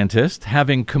scientist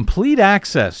having complete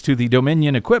access to the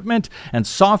Dominion equipment and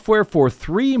software for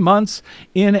 3 months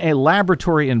in a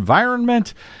laboratory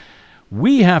environment.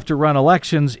 We have to run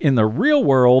elections in the real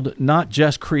world, not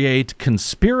just create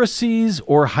conspiracies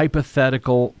or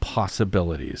hypothetical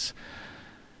possibilities.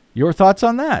 Your thoughts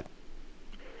on that?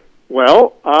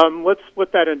 Well, let's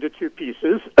split that into 2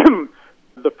 pieces.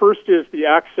 The first is the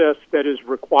access that is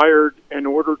required in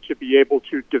order to be able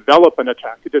to develop an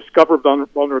attack, to discover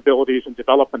vulnerabilities and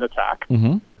develop an attack.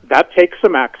 That takes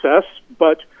some access,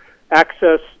 but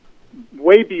access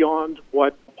way beyond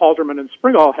what Halderman and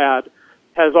Springall had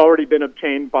has already been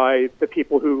obtained by the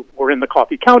people who were in the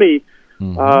Coffee County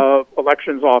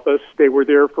elections office. They were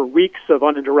there for weeks of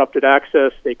uninterrupted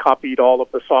access. They copied all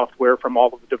of the software from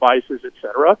all of the devices,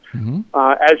 etc.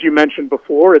 As you mentioned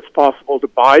before, it's possible to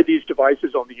buy these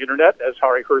devices on the internet, as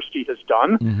Harry Hursti has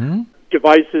done.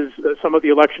 Devices, some of the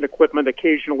election equipment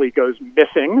occasionally goes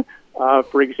missing.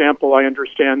 For example, I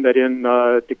understand that in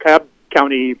DeKalb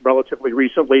County relatively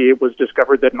recently, it was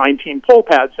discovered that 19 poll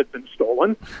pads had been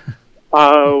stolen.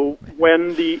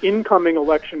 When the incoming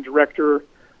election director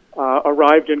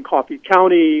arrived in Coffee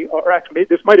County, or actually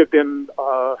this might have been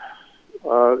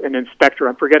an inspector,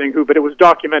 I'm forgetting who, but it was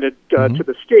documented to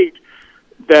the state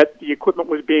that the equipment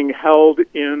was being held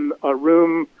in a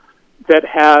room that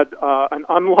had an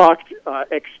unlocked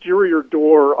exterior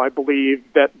door, I believe,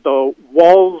 that the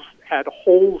walls had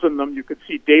holes in them. You could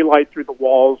see daylight through the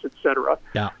walls, etc.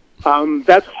 Yeah.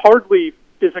 That's hardly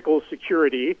physical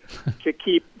security to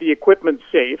keep the equipment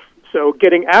safe. So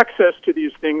getting access to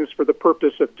these things for the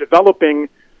purpose of developing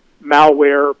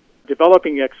malware,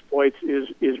 developing exploits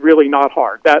is really not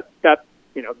hard. That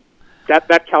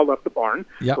cow left the barn,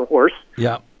 the horse.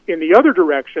 Yeah. In the other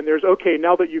direction, there's, okay,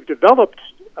 now that you've developed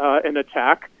an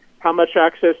attack, how much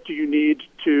access do you need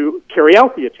to carry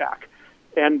out the attack?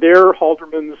 And there,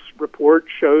 Halderman's report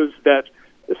shows that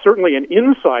certainly an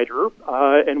insider,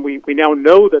 and we now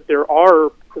know that there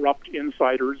are corrupt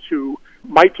insiders who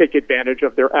might take advantage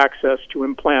of their access to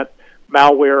implant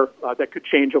malware that could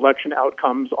change election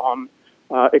outcomes on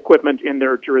equipment in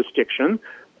their jurisdiction.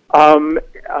 And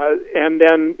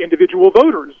then individual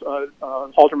voters,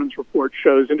 Halderman's report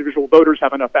shows individual voters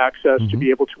have enough access to be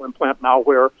able to implant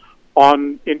malware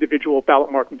on individual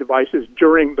ballot marking devices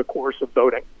during the course of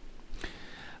voting.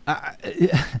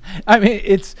 I mean,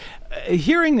 it's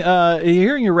hearing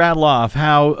you rattle off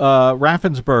how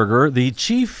Raffensperger, the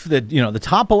chief, the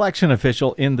top election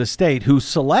official in the state who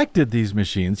selected these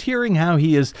machines, hearing how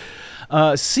he is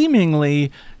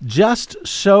seemingly just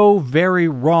so very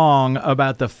wrong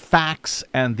about the facts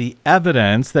and the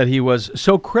evidence, that he was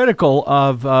so critical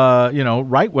of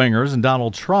right-wingers and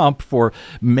Donald Trump for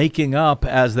making up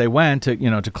as they went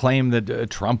to claim that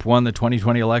Trump won the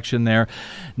 2020 election there.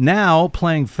 Now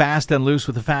playing fast and loose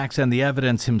with the facts and the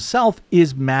evidence himself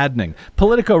is maddening.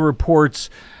 Politico reports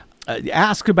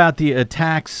ask about the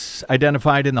attacks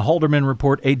identified in the Halderman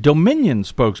report. A Dominion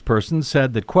spokesperson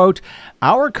said that, quote,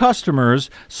 "Our customers'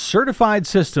 certified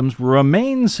systems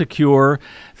remain secure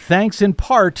thanks in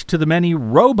part to the many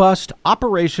robust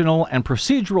operational and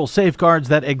procedural safeguards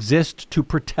that exist to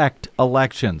protect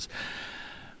elections."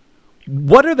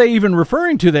 What are they even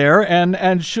referring to there?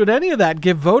 And should any of that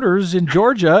give voters in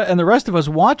Georgia and the rest of us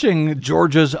watching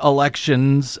Georgia's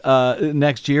elections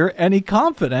next year any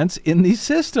confidence in these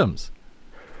systems?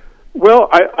 Well,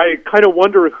 I kind of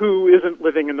wonder who isn't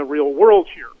living in the real world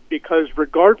here, because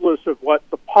regardless of what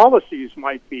the policies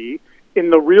might be, in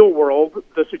the real world,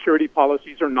 the security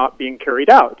policies are not being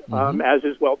carried out, as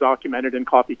is well documented in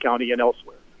Coffee County and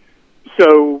elsewhere.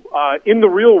 So in the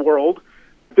real world,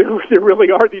 there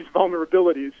really are these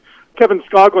vulnerabilities. Kevin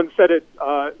Scoglin said it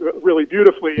really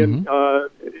beautifully in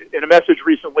a message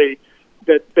recently,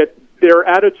 that their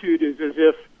attitude is as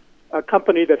if a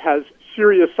company that has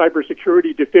serious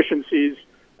cybersecurity deficiencies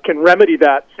can remedy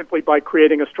that simply by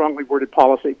creating a strongly worded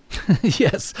policy.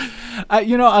 Yes.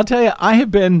 I'll tell you, I have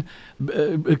been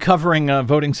covering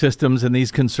voting systems and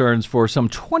these concerns for some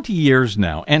 20 years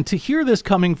now. And to hear this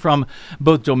coming from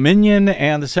both Dominion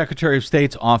and the Secretary of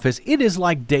State's office, it is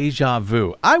like deja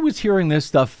vu. I was hearing this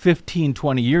stuff 15,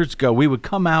 20 years ago. We would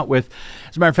come out with,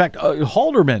 as a matter of fact,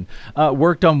 Halderman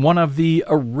worked on one of the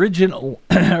original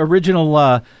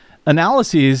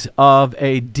analyses of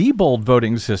a debold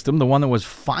voting system, the one that was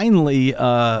finally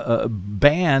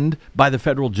banned by the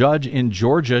federal judge in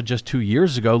Georgia just 2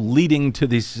 years ago, leading to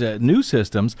these new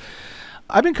systems.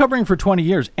 I've been covering for 20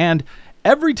 years, and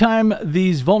every time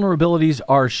these vulnerabilities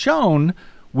are shown,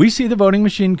 we see the voting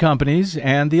machine companies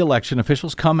and the election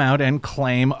officials come out and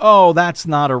claim, oh, that's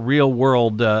not a real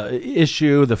world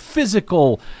issue. The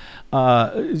physical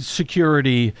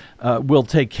security will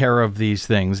take care of these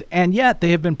things. And yet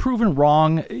they have been proven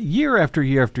wrong year after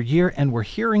year after year, and we're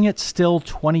hearing it still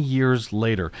 20 years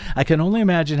later. I can only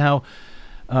imagine how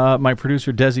my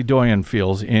producer Desi Doyen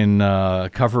feels in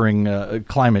covering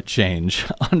climate change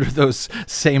under those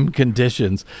same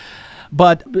conditions.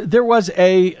 But there was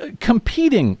a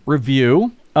competing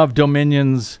review of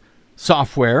Dominion's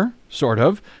software, sort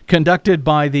of, conducted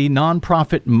by the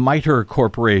nonprofit MITRE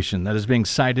Corporation that is being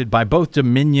cited by both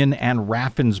Dominion and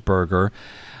Raffensperger.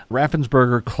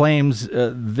 Raffensperger claims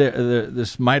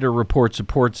this MITRE report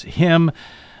supports him,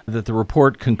 that the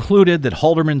report concluded that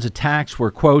Halderman's attacks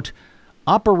were, quote,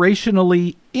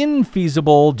 operationally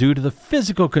infeasible due to the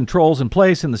physical controls in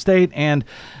place in the state and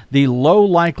the low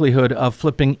likelihood of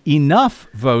flipping enough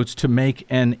votes to make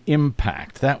an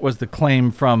impact. That was the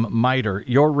claim from MITRE.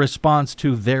 Your response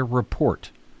to their report?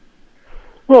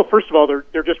 Well, first of all,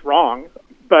 they're just wrong,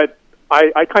 but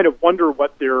I kind of wonder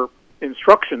what their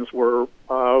instructions were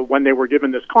when they were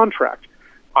given this contract.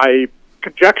 I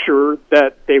conjecture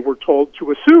that they were told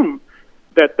to assume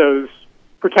that those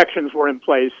protections were in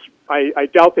place. I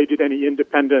doubt they did any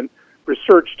independent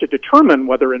research to determine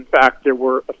whether, in fact, there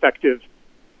were effective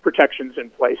protections in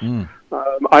place.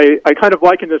 I kind of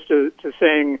liken this to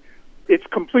saying it's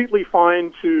completely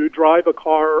fine to drive a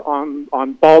car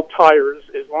on bald tires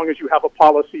as long as you have a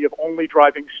policy of only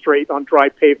driving straight on dry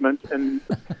pavement and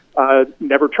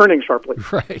never turning sharply,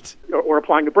 right, or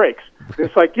applying the brakes.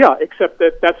 It's like, yeah, except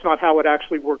that that's not how it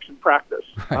actually works in practice.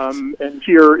 Right. And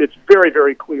here it's very,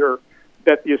 very clear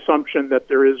that the assumption that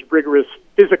there is rigorous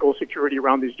physical security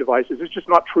around these devices is just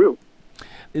not true.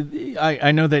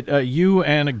 I know that you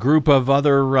and a group of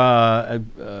other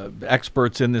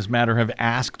experts in this matter have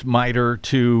asked MITRE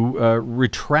to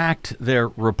retract their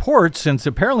report, since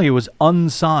apparently it was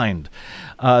unsigned.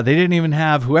 They didn't even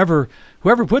have, whoever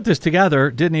put this together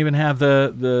didn't even have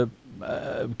the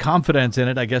confidence in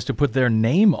it, I guess, to put their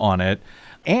name on it,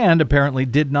 and apparently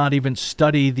did not even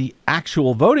study the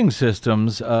actual voting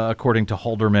systems, according to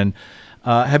Halderman.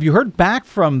 Have you heard back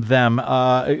from them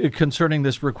concerning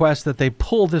this request that they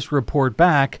pull this report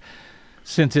back,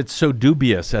 since it's so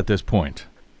dubious at this point?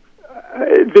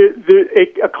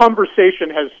 A conversation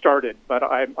has started, but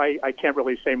I can't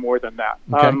really say more than that.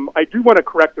 Okay. I do want to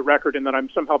correct the record in that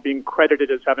I'm somehow being credited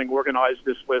as having organized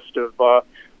this list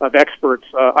of experts.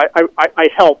 I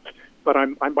helped, but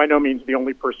I'm by no means the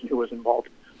only person who was involved.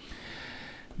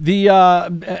 The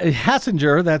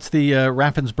Hassinger, that's the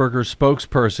Raffensperger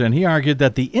spokesperson, he argued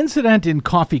that the incident in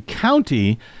Coffee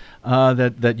County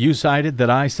that you cited, that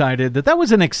I cited, that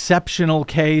was an exceptional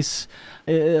case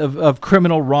of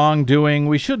criminal wrongdoing.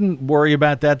 We shouldn't worry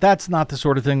about that. That's not the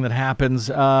sort of thing that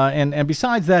happens. And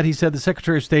besides that, he said the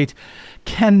Secretary of State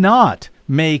cannot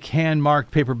make hand-marked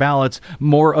paper ballots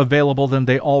more available than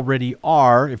they already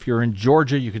are. If you're in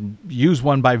Georgia, you can use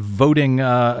one by voting,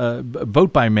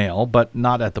 vote by mail, but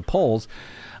not at the polls.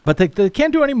 But they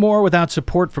can't do any more without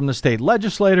support from the state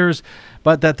legislators,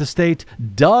 but that the state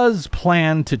does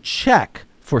plan to check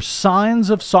for signs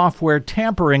of software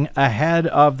tampering ahead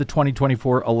of the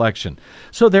 2024 election.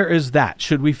 So there is that.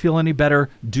 Should we feel any better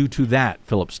due to that,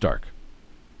 Philip Stark?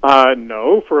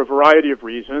 No, for a variety of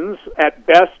reasons. At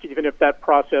best, even if that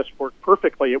process worked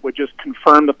perfectly, it would just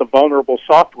confirm that the vulnerable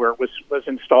software was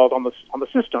installed on the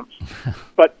systems.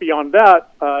 But beyond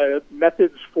that,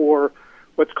 methods for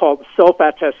what's called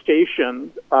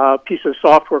self-attestation, piece of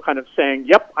software kind of saying,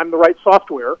 yep, I'm the right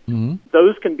software,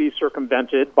 those can be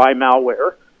circumvented by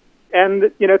malware. And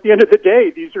at the end of the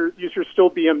day, these are still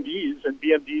BMDs, and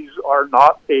BMDs are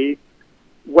not a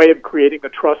way of creating a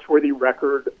trustworthy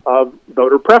record of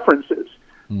voter preferences.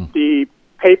 The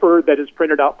paper that is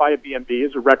printed out by a BMD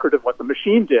is a record of what the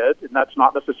machine did, and that's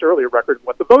not necessarily a record of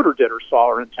what the voter did or saw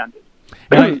or intended.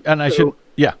 Go ahead.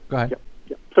 Yeah.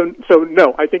 So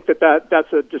no, I think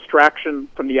that's a distraction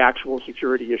from the actual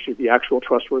security issue, the actual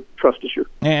trust issue.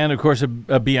 And of course, a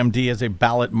BMD is a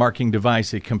ballot marking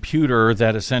device, a computer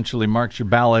that essentially marks your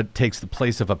ballot, takes the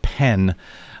place of a pen,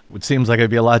 which seems like it'd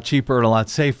be a lot cheaper and a lot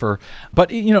safer.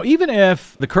 But, even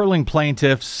if the curling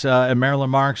plaintiffs and Marilyn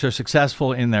Marks are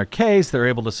successful in their case, they're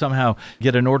able to somehow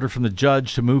get an order from the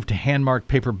judge to move to hand-marked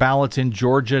paper ballots in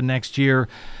Georgia next year,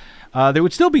 they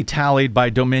would still be tallied by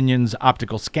Dominion's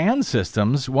optical scan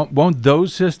systems. Won't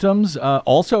those systems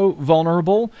also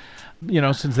vulnerable?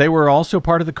 Since they were also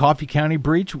part of the Coffee County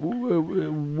breach,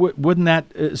 wouldn't that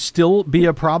still be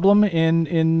a problem in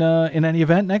any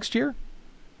event next year?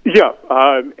 Yeah,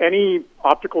 any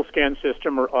optical scan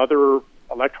system or other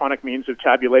electronic means of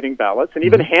tabulating ballots, and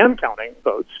even hand-counting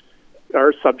votes,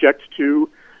 are subject to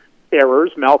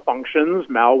errors, malfunctions,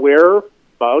 malware,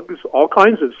 bugs, all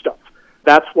kinds of stuff.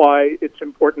 That's why it's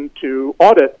important to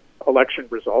audit election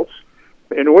results.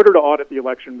 In order to audit the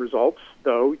election results,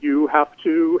 though, you have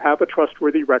to have a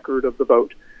trustworthy record of the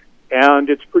vote. And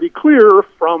it's pretty clear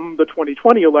from the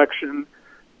 2020 election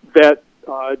that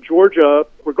Georgia,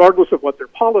 regardless of what their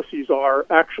policies are,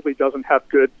 actually doesn't have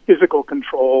good physical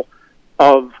control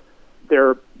of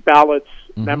their ballots,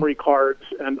 memory cards,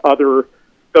 and other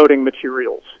voting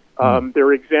materials. There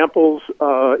are examples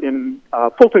in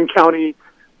Fulton County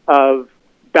of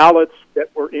ballots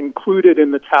that were included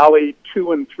in the tally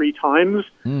 2 and 3 times,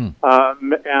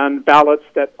 and ballots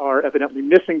that are evidently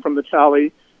missing from the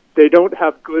tally. They don't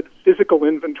have good physical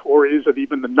inventories of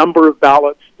even the number of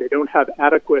ballots. They don't have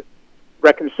adequate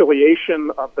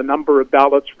reconciliation of the number of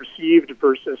ballots received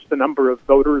versus the number of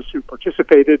voters who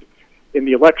participated in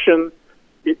the election.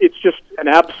 It's just an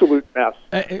absolute mess.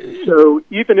 So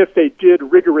even if they did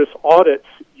rigorous audits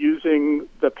using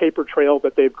the paper trail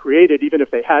that they've created, even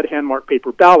if they had hand-marked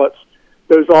paper ballots,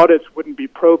 those audits wouldn't be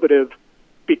probative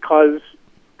because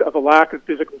of a lack of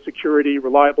physical security,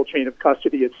 reliable chain of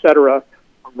custody, et cetera,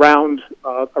 around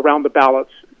the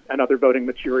ballots and other voting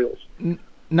materials.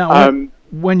 Now,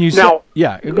 when you say...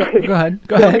 Yeah, go ahead.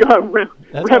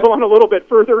 Ramble on a little bit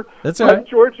further. That's all right.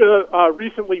 Georgia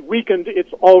recently weakened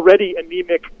its already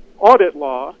anemic audit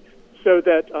law, so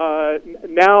that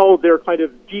now they're kind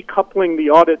of decoupling the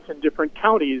audits in different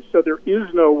counties, so there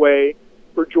is no way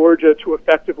for Georgia to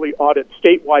effectively audit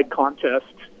statewide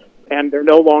contests, and they're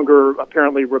no longer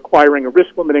apparently requiring a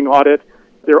risk-limiting audit.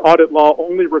 Their audit law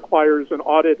only requires an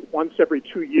audit once every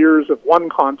 2 years of one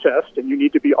contest, and you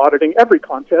need to be auditing every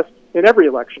contest in every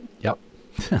election. Yep.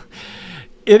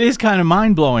 It is kind of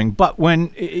mind-blowing, but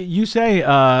when you say,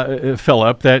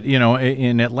 Philip, that,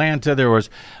 in Atlanta there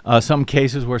was some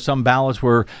cases where some ballots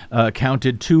were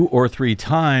counted 2 or 3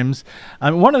 times,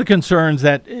 one of the concerns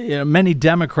that many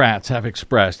Democrats have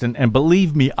expressed, and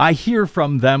believe me, I hear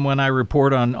from them when I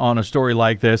report on a story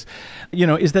like this,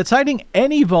 is that citing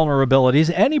any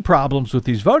vulnerabilities, any problems with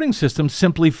these voting systems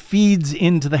simply feeds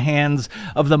into the hands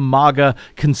of the MAGA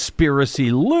conspiracy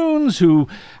loons who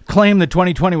claim that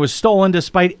 2020 was stolen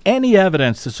despite any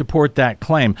evidence to support that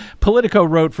claim. Politico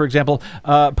wrote, for example,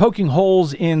 poking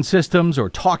holes in systems or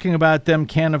talking about them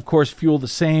can, of course, fuel the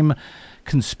same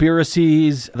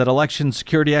conspiracies that election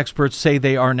security experts say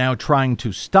they are now trying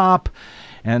to stop.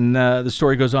 And the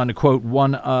story goes on to quote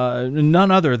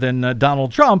none other than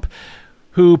Donald Trump,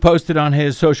 who posted on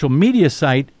his social media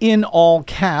site in all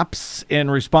caps in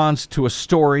response to a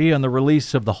story on the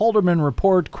release of the Haldeman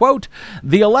report, quote,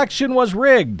 "The election was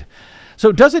rigged."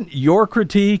 So doesn't your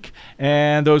critique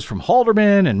and those from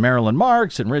Haldeman and Marilyn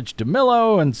Marks and Rich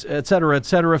DeMillo and et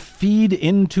cetera, feed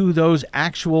into those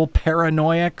actual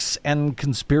paranoiacs and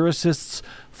conspiracists'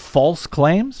 false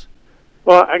claims?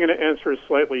 Well, I'm going to answer a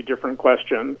slightly different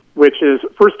question, which is,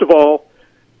 first of all,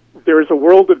 there is a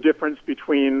world of difference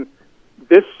between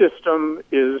this system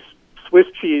is Swiss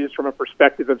cheese from a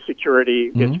perspective of security.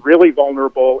 Mm-hmm. It's really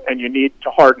vulnerable, and you need to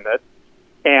harden it.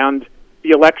 And the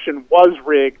election was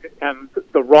rigged, and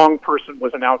the wrong person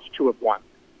was announced to have won.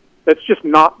 That's just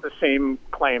not the same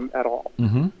claim at all.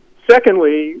 Mm-hmm.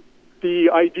 Secondly,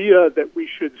 the idea that we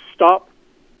should stop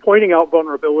pointing out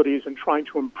vulnerabilities and trying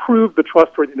to improve the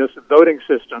trustworthiness of voting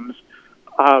systems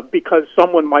because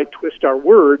someone might twist our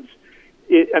words.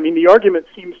 The argument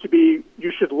seems to be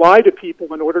you should lie to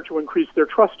people in order to increase their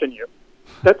trust in you.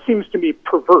 That seems to me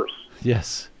perverse.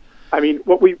 Yes.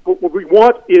 What we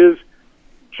want is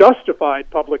justified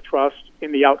public trust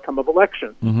in the outcome of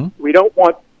elections. Mm-hmm. We don't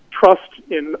want trust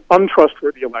in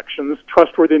untrustworthy elections.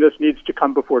 Trustworthiness needs to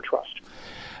come before trust.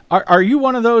 Are you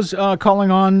one of those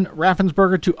calling on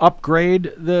Raffensperger to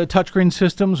upgrade the touchscreen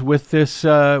systems with this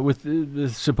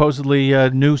supposedly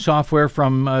new software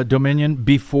from Dominion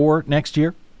before next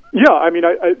year? Yeah,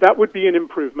 I that would be an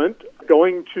improvement.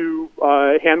 Going to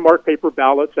hand-marked paper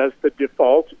ballots as the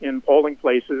default in polling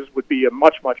places would be a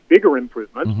much, much bigger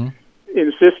improvement. Mm-hmm.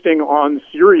 Insisting on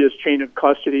serious chain of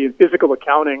custody and physical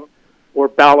accounting or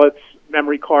ballots,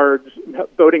 memory cards,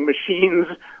 voting machines,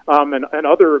 and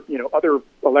other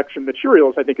election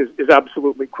materials, I think is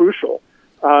absolutely crucial.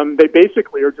 They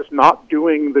basically are just not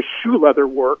doing the shoe leather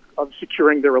work of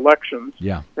securing their elections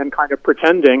and kind of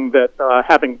pretending that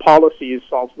having policies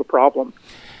solves the problem.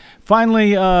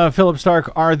 Finally, Philip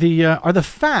Stark, are the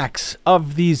facts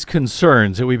of these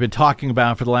concerns that we've been talking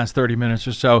about for the last 30 minutes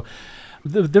or so,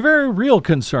 the very real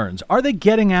concerns, are they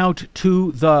getting out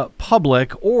to the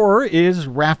public, or is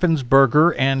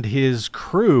Raffensperger and his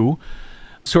crew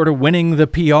sort of winning the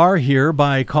PR here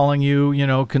by calling you,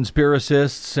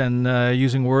 conspiracists and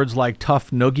using words like tough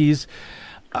noogies?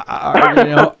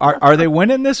 Are they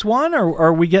winning this one, or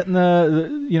are we getting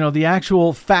the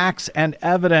actual facts and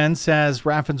evidence, as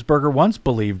Raffensperger once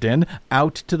believed in,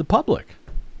 out to the public?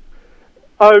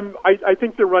 I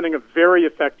think they're running a very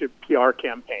effective PR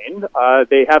campaign.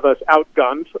 They have us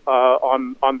outgunned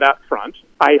on that front.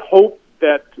 I hope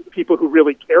that people who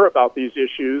really care about these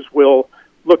issues will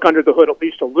look under the hood at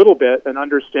least a little bit and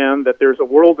understand that there's a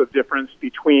world of difference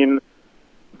between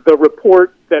the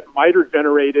report that MITRE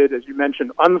generated, as you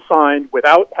mentioned, unsigned,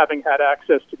 without having had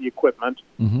access to the equipment,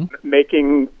 mm-hmm.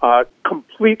 making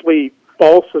completely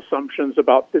false assumptions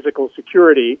about physical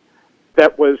security,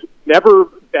 that was never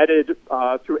vetted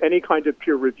through any kind of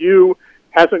peer review,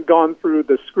 hasn't gone through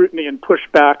the scrutiny and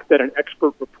pushback that an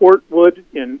expert report would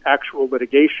in actual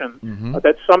litigation, mm-hmm.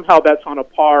 That somehow that's on a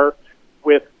par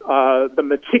with the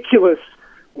meticulous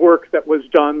work that was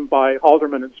done by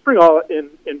Haldeman and Springall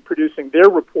in producing their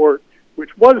report,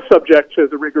 which was subject to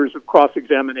the rigors of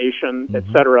cross-examination, mm-hmm. et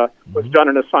cetera, was mm-hmm. done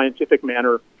in a scientific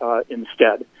manner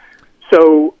instead.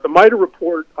 So the MITRE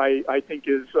report, I think,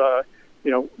 is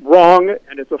wrong,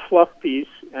 and it's a fluff piece,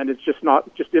 and it's just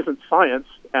isn't science.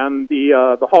 And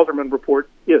the Haldeman report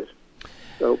is.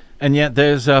 So. And yet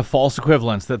there's a false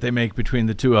equivalence that they make between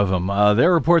the two of them.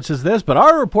 Their report says this, but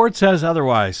our report says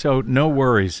otherwise. So no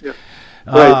worries. Yeah.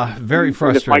 Right. Very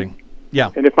frustrating.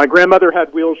 And if my grandmother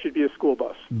had wheels, she'd be a school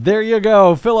bus. There you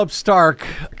go. Philip Stark,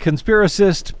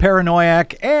 conspiracist,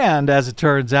 paranoiac, and, as it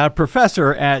turns out,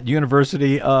 professor at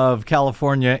University of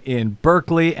California in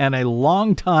Berkeley and a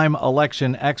longtime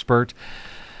election expert.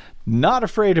 Not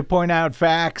afraid to point out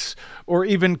facts or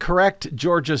even correct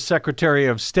Georgia's Secretary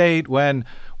of State when,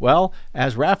 well,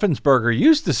 as Raffensperger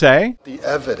used to say, the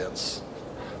evidence,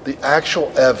 the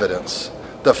actual evidence,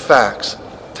 the facts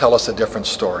tell us a different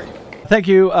story. Thank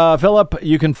you, Philip.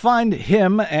 You can find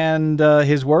him and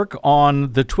his work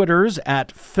on the Twitters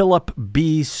at Philip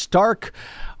B. Stark.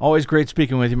 Always great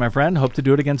speaking with you, my friend. Hope to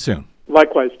do it again soon.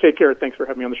 Likewise. Take care. Thanks for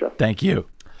having me on the show. Thank you.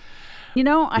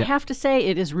 I have to say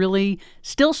it is really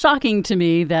still shocking to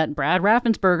me that Brad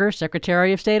Raffensperger,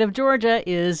 Secretary of State of Georgia,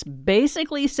 is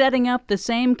basically setting up the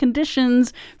same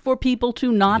conditions for people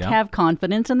to not have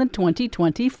confidence in the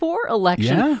 2024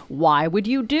 election. Yeah. Why would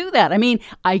you do that? I mean,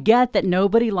 I get that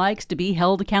nobody likes to be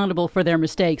held accountable for their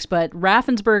mistakes, but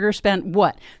Raffensperger spent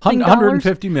what?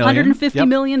 $150 million. $150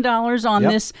 million on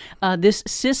this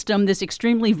system, this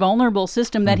extremely vulnerable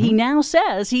system that he now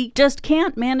says he just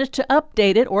can't manage to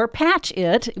update it or patch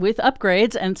it with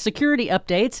upgrades and security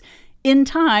updates in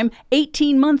time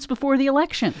 18 months before the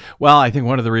election. Well, I think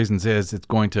one of the reasons is it's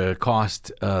going to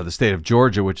cost the state of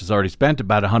Georgia, which has already spent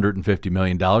about $150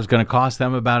 million, going to cost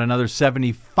them about another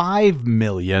 $75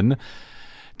 million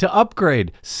to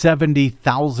upgrade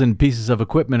 70,000 pieces of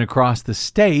equipment across the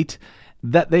state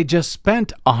that they just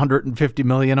spent $150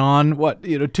 million on,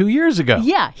 2 years ago.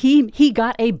 Yeah, he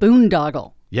got a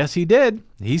boondoggle. Yes, he did.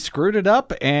 He screwed it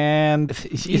up, and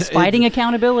he's fighting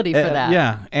accountability for that.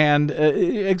 Yeah, and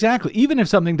exactly. Even if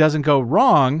something doesn't go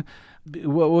wrong,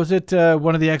 what was it?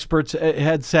 One of the experts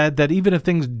had said that even if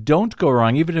things don't go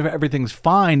wrong, even if everything's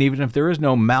fine, even if there is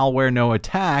no malware, no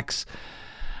attacks,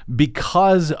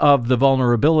 because of the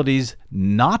vulnerabilities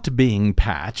not being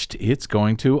patched, it's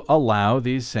going to allow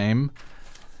these same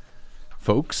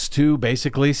folks to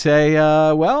basically say,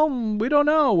 we don't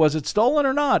know, was it stolen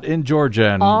or not in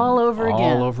Georgia? And all over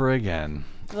again.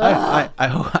 I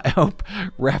hope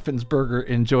Raffensperger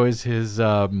enjoys his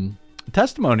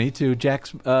testimony to Jack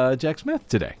Smith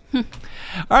today. All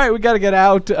right, we got to get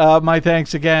out. My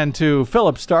thanks again to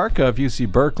Philip Stark of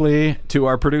UC Berkeley, to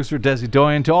our producer Desi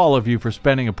Doyen, to all of you for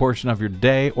spending a portion of your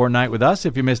day or night with us.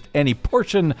 If you missed any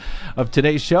portion of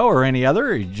today's show or any other,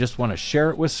 or you just want to share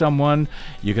it with someone,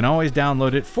 you can always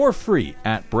download it for free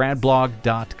at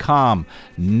bradblog.com.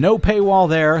 No paywall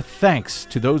there. Thanks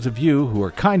to those of you who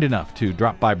are kind enough to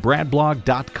drop by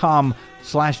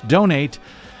bradblog.com/donate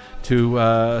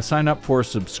to sign up for a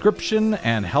subscription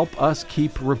and help us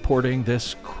keep reporting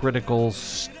this critical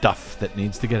stuff that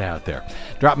needs to get out there.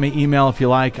 Drop me email if you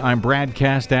like. I'm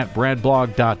BradCast at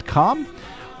bradblog.com.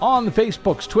 On the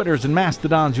Facebooks, Twitters, and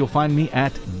Mastodons, you'll find me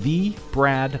at The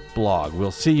Brad Blog. We'll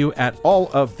see you at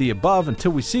all of the above.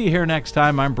 Until we see you here next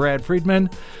time, I'm Brad Friedman.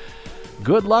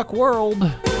 Good luck,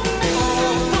 world.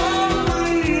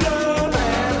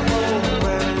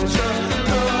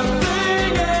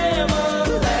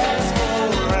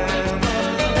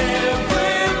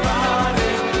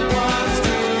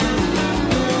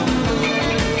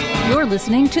 You're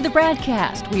listening to the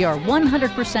BradCast. We are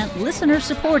 100%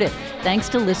 listener-supported, thanks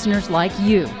to listeners like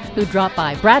you who drop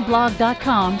by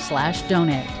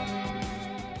bradblog.com/donate.